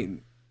my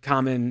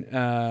common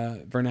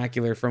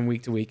vernacular from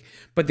week to week.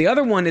 But the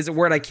other one is a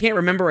word I can't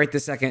remember right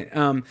this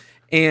second.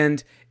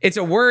 And it's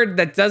a word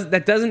that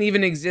doesn't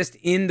even exist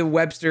in the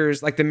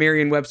Webster's, like the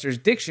Merriam-Webster's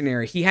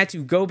dictionary. He had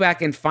to go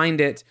back and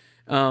find it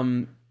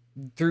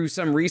through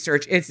some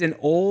research. It's an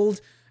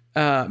old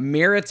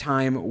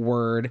maritime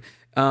word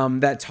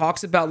that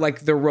talks about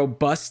like the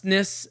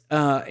robustness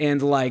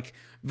and like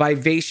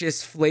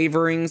vivacious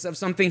flavorings of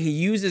something. He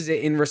uses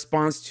it in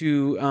response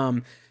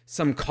to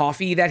some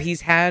coffee that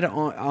he's had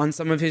on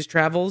some of his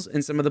travels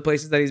and some of the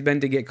places that he's been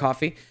to get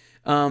coffee.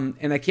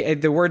 And I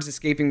can't, the word's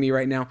escaping me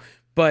right now,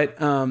 but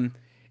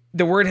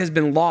the word has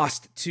been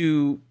lost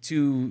to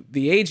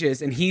the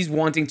ages, and he's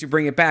wanting to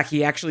bring it back.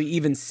 He actually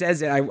even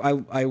says it.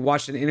 I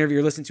watched an interview,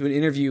 or listened to an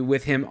interview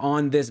with him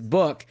on this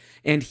book,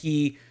 and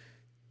he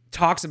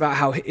talks about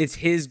how it's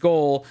his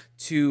goal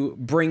to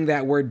bring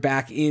that word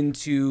back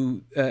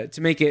into,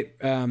 to make it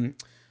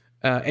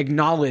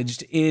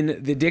acknowledged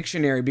in the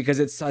dictionary, because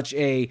it's such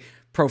a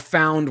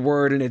profound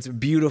word and it's a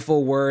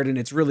beautiful word and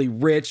it's really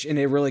rich and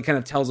it really kind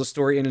of tells a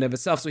story in and of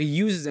itself. So he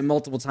uses it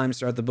multiple times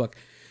throughout the book.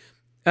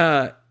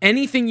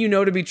 Anything you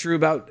know to be true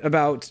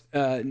about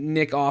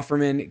Nick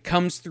Offerman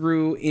comes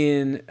through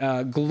in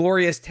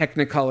glorious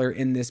technicolor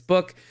in this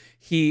book.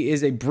 He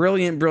is a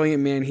brilliant,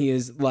 brilliant man. He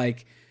is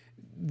like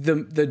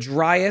the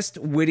driest,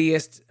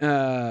 wittiest,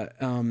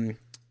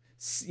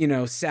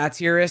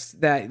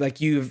 satirist that like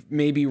you've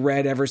maybe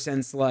read ever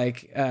since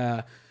like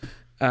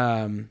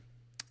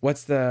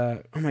what's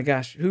the, oh my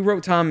gosh, who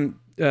wrote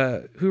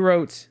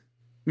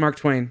Mark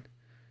Twain?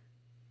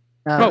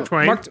 Mark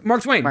Twain.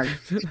 Mark Twain. I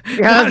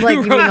was like,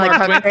 you mean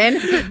like Mark Twain?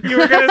 You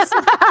were gonna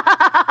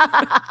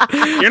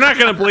You're not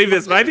gonna believe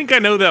this, but I think I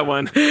know that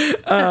one.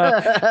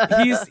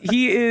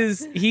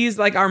 He's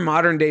like our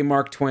modern day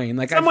Mark Twain.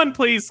 Like, someone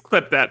please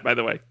clip that, by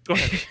the way. Go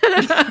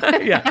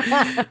ahead.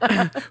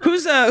 Yeah.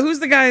 Who's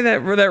the guy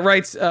that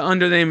writes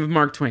under the name of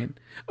Mark Twain?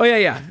 Oh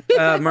yeah.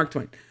 Mark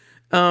Twain.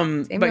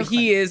 But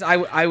he is,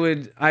 I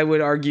would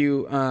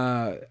argue,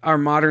 our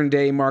modern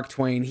day Mark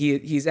Twain.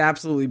 He's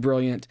absolutely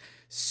brilliant.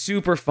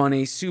 Super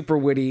funny, super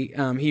witty.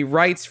 He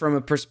writes from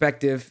a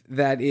perspective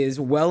that is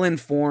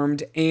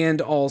well-informed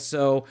and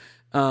also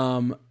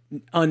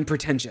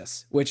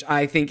unpretentious, which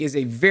I think is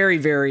a very,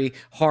 very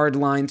hard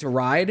line to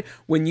ride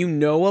when you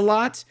know a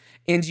lot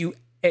and you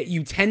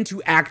tend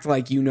to act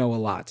like you know a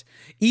lot.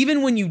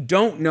 Even when you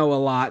don't know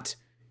a lot,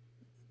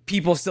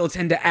 people still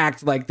tend to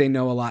act like they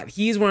know a lot.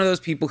 He's one of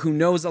those people who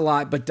knows a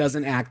lot but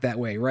doesn't act that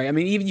way, right? I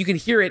mean, even you can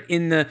hear it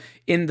in the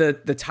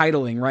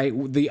titling, right?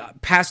 The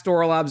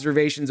pastoral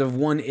observations of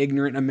one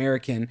ignorant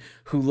American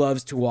who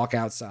loves to walk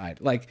outside.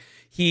 Like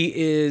he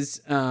is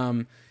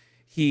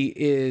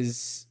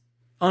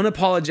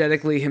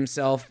unapologetically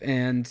himself,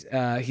 and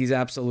he's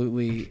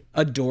absolutely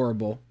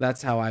adorable.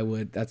 That's how I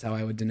would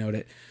denote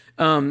it.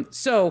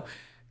 So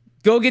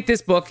go get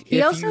this book.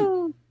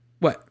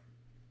 What?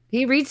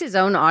 He reads his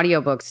own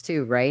audiobooks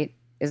too, right?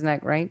 Isn't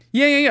that right?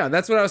 Yeah.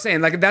 That's what I was saying.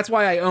 Like, that's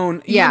why I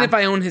own, even if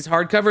I own his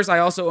hardcovers, I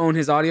also own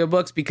his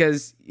audiobooks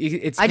because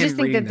it's I just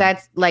think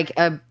that's like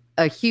a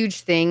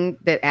huge thing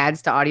that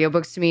adds to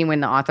audiobooks to me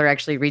when the author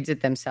actually reads it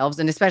themselves.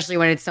 And especially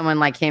when it's someone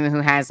like him who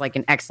has like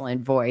an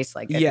excellent voice.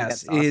 Like, I think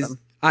that's awesome.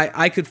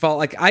 I could fall,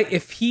 like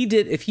if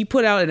he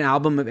put out an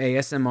album of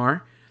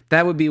ASMR,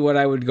 that would be what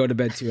I would go to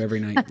bed to every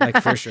night,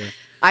 like for sure.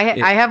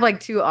 I have like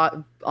two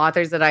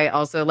authors that I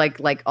also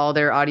like all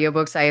their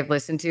audiobooks I have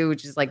listened to,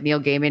 which is like Neil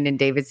Gaiman and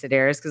David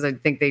Sedaris, because I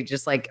think they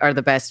just like are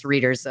the best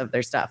readers of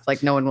their stuff.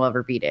 Like no one will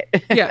ever beat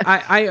it. Yeah,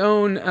 I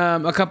own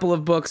a couple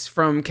of books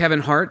from Kevin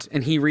Hart,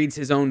 and he reads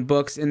his own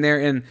books in there,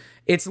 and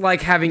it's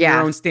like having your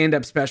own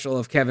stand-up special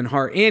of Kevin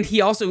Hart. And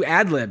he also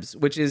ad-libs,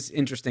 which is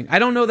interesting. I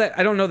don't know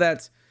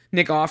that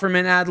Nick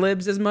Offerman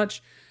ad-libs as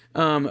much.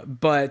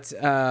 But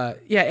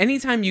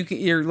anytime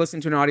you're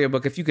listening to an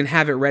audiobook, if you can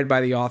have it read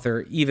by the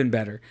author, even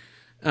better.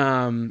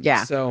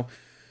 So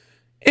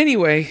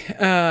Anyway,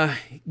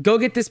 go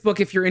get this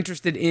book if you're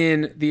interested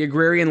in the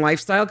agrarian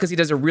lifestyle, because he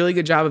does a really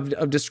good job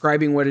of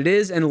describing what it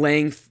is and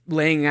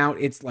laying out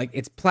its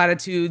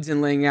platitudes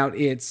and laying out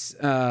its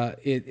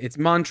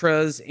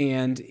mantras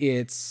and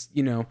its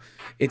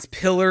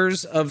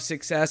pillars of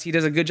success. He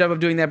does a good job of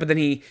doing that. But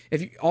then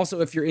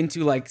if you're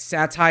into like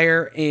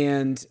satire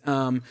and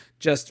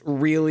just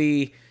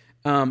really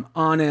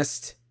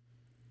honest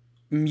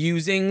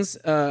musings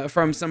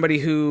from somebody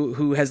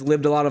who has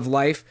lived a lot of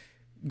life,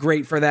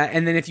 great for that.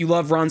 And then if you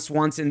love Ron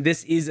Swanson,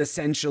 this is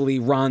essentially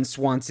Ron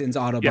Swanson's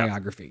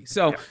autobiography.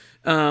 Yeah.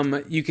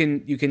 So you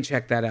can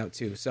check that out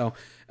too. So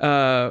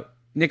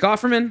Nick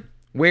Offerman,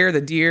 Where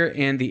the Deer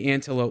and the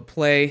Antelope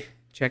Play.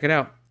 Check it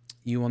out.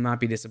 You will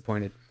not be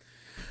disappointed.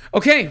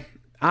 Okay,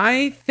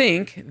 I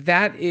think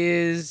that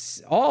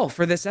is all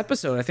for this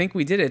episode. I think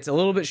we did it. It's a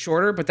little bit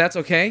shorter, but that's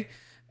okay.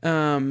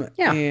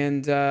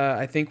 And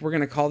I think we're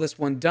gonna call this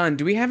one done.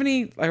 Do we have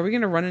any? Are we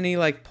gonna run any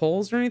like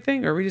polls or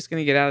anything? Or are we just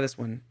gonna get out of this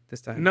one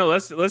this time? No,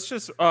 let's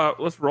just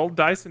let's roll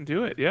dice and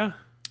do it. Yeah.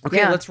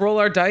 Okay, let's roll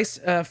our dice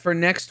for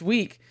next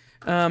week.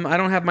 I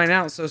don't have mine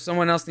out, so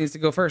someone else needs to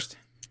go first.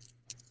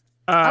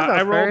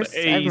 I rolled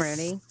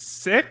a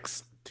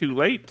 6, too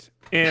late,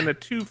 and a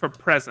 2 for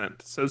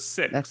present, so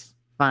 6. That's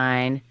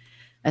fine.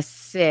 A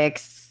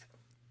 6.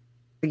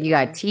 You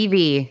got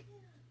TV.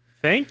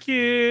 Thank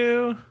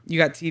you. You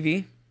got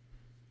TV?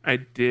 I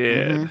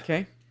did. Mm-hmm.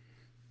 Okay.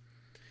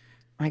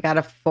 I got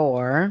a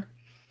 4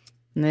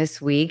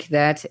 this week.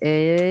 That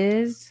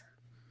is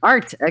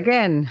art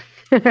again.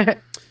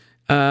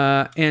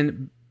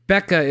 And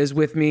Becca is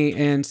with me,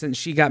 and since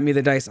she got me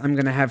the dice, I'm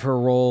going to have her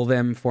roll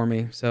them for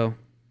me. So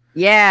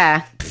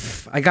yeah.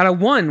 I got a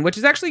 1, which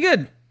is actually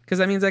good, because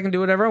that means I can do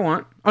whatever I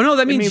want. Oh, no,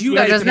 that means you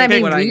guys can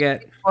pick what I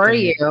get. For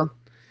you.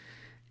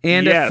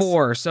 And a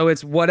 4. So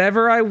it's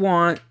whatever I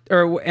want,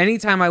 or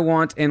anytime I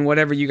want, and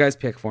whatever you guys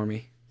pick for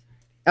me.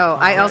 Oh,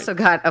 I also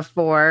got a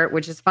 4,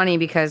 which is funny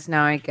because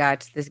now I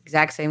got the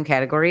exact same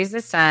categories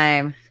this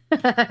time.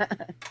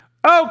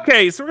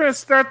 Okay, so we're going to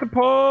start the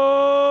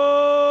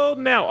poll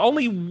now.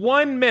 Only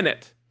 1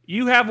 minute.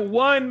 You have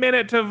 1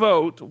 minute to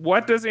vote.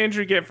 What does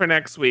Andrew get for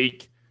next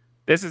week?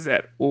 This is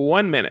it.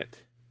 1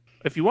 minute.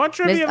 If you want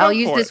trivia, I'll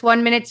use this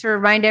 1 minute to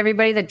remind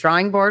everybody the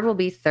drawing board will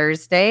be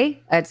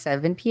Thursday at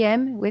 7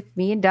 p.m. with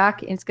me and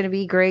Doc. And it's going to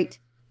be great.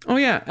 Oh,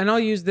 yeah. And I'll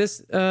use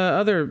this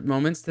other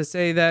moments to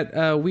say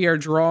that we are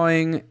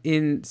drawing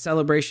in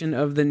celebration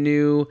of the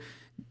new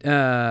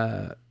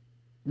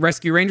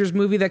Rescue Rangers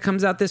movie that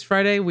comes out this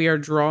Friday. We are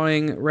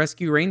drawing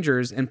Rescue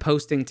Rangers and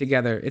posting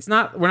together.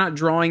 We're not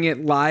drawing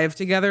it live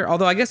together.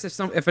 Although I guess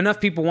if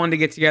enough people wanted to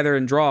get together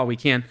and draw, we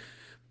can.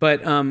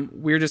 But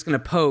we're just going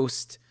to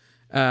post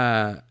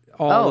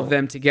all of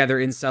them together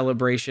in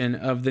celebration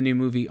of the new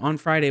movie on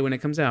Friday when it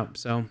comes out.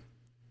 So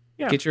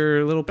get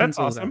your little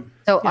pencils out.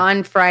 So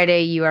on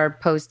Friday, you are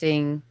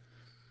posting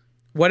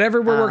whatever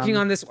we're working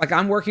on this. Like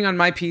I'm working on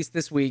my piece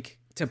this week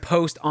to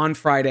post on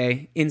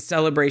Friday in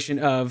celebration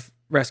of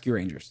Rescue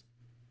Rangers.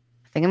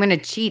 I think I'm going to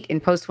cheat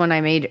and post one I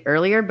made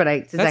earlier, but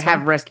I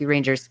have Rescue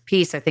Rangers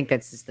piece, I think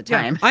that's just the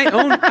time.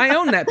 Yeah, I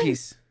own that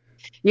piece.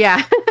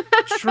 Yeah.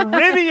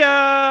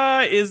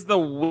 Trivia is the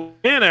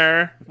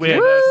winner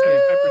with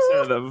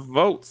 75% of the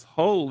votes.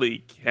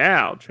 Holy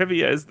cow.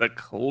 Trivia is the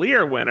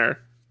clear winner.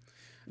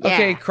 Yeah.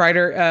 Okay,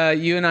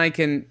 Kreider, you and I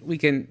can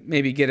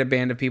maybe get a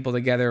band of people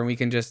together and we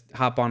can just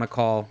hop on a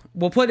call.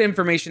 We'll put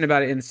information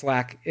about it in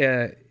Slack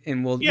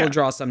and we'll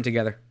draw some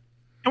together.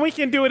 And we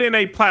can do it in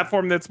a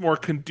platform that's more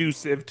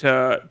conducive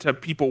to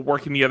people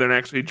working together and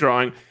actually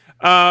drawing.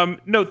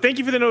 No, thank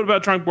you for the note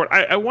about drawing board.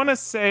 I want to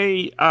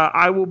say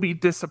I will be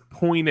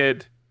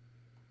disappointed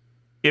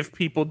if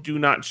people do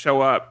not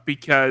show up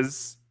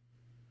because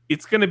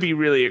it's going to be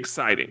really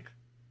exciting.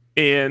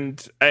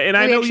 And I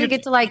know you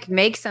get to like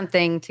make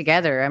something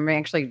together.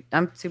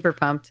 I'm super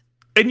pumped.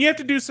 And you have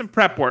to do some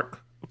prep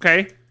work,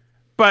 okay?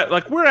 But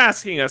like we're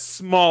asking a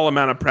small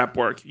amount of prep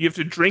work. You have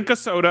to drink a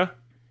soda.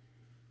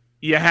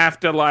 You have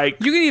to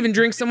you can even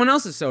drink someone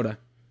else's soda.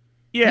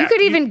 Yeah. You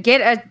could even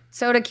get a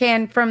soda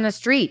can from the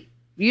street.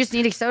 You just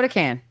need a soda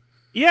can.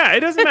 Yeah,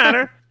 it doesn't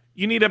matter.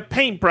 You need a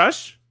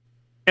paintbrush.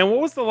 And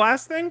what was the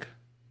last thing?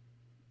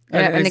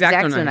 An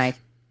X-Acto knife.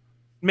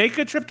 Make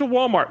a trip to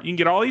Walmart. You can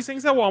get all these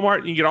things at Walmart.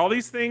 You can get all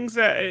these things.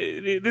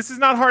 This is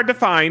not hard to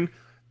find.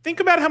 Think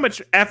about how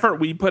much effort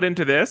we put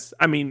into this.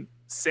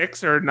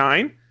 6 or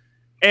 9.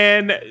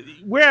 And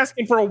we're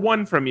asking for a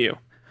 1 from you.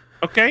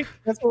 Okay?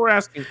 That's what we're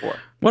asking for.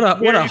 What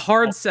a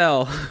hard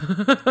sell.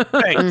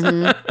 Thanks.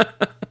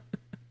 Mm-hmm.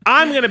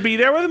 I'm going to be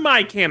there with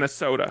my can of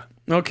soda.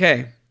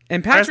 Okay.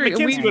 And Patrick,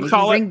 we would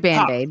call it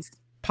Band-Aids.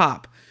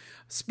 Pop.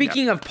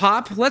 Speaking of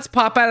pop, let's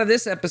pop out of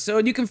this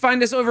episode. You can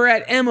find us over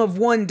at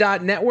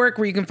mof1.network,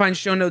 where you can find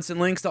show notes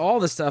and links to all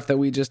the stuff that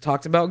we just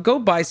talked about. Go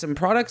buy some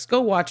products, go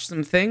watch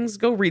some things,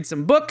 go read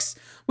some books.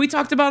 We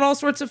talked about all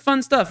sorts of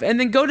fun stuff. And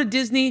then go to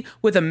Disney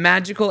with a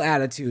magical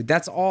attitude.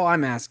 That's all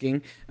I'm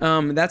asking.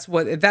 That's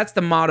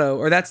the motto,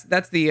 or that's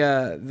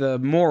the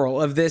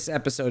moral of this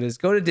episode is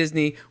go to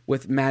Disney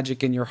with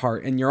magic in your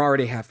heart, and you're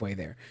already halfway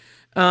there.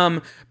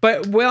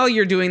 But while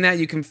you're doing that,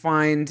 you can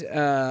find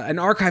an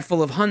archive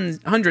full of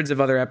hundreds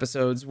of other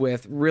episodes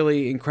with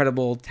really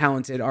incredible,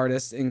 talented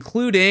artists,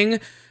 including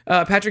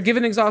Patrick. Give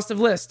an exhaustive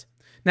list.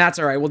 That's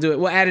all right. We'll do it.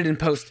 We'll add it in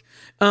post.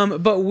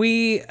 But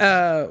we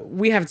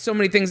have so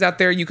many things out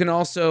there. You can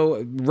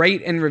also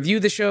rate and review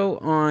the show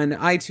on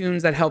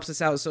iTunes. That helps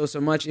us out so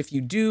much. If you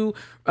do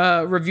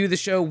review the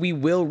show, we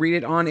will read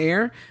it on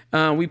air.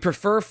 We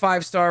prefer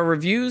 5-star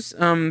reviews,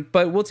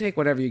 but we'll take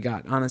whatever you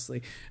got,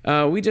 honestly.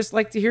 We just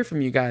like to hear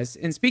from you guys.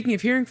 And speaking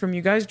of hearing from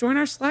you guys, join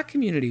our Slack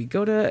community.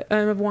 Go to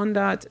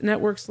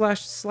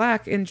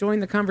mf1.network/Slack and join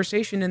the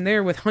conversation in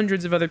there with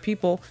hundreds of other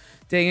people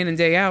day in and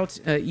day out,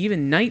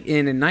 even night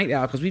in and night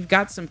out, because we've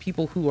got some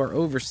people who are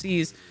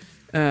overseas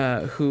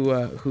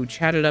who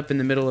chatted up in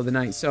the middle of the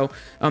night. So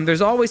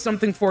there's always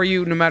something for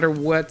you, no matter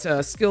what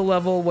skill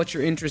level, what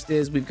your interest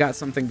is. We've got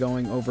something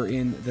going over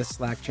in the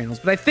Slack channels.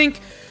 But I think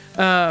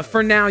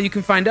for now, you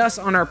can find us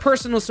on our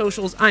personal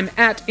socials. I'm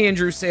at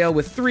Andrew Sale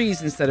with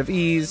 3s instead of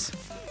E's.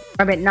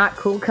 I'm at Not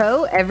Cool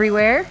Co.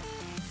 everywhere.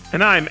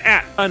 And I'm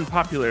at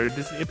Unpopular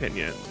Disney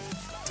Opinions.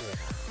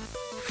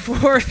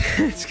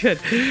 It's good.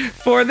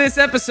 For this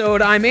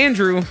episode, I'm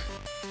Andrew.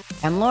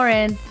 I'm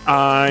Lauren.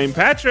 I'm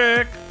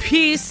Patrick.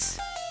 Peace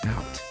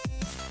out.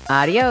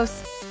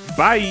 Adios.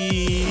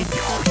 Bye.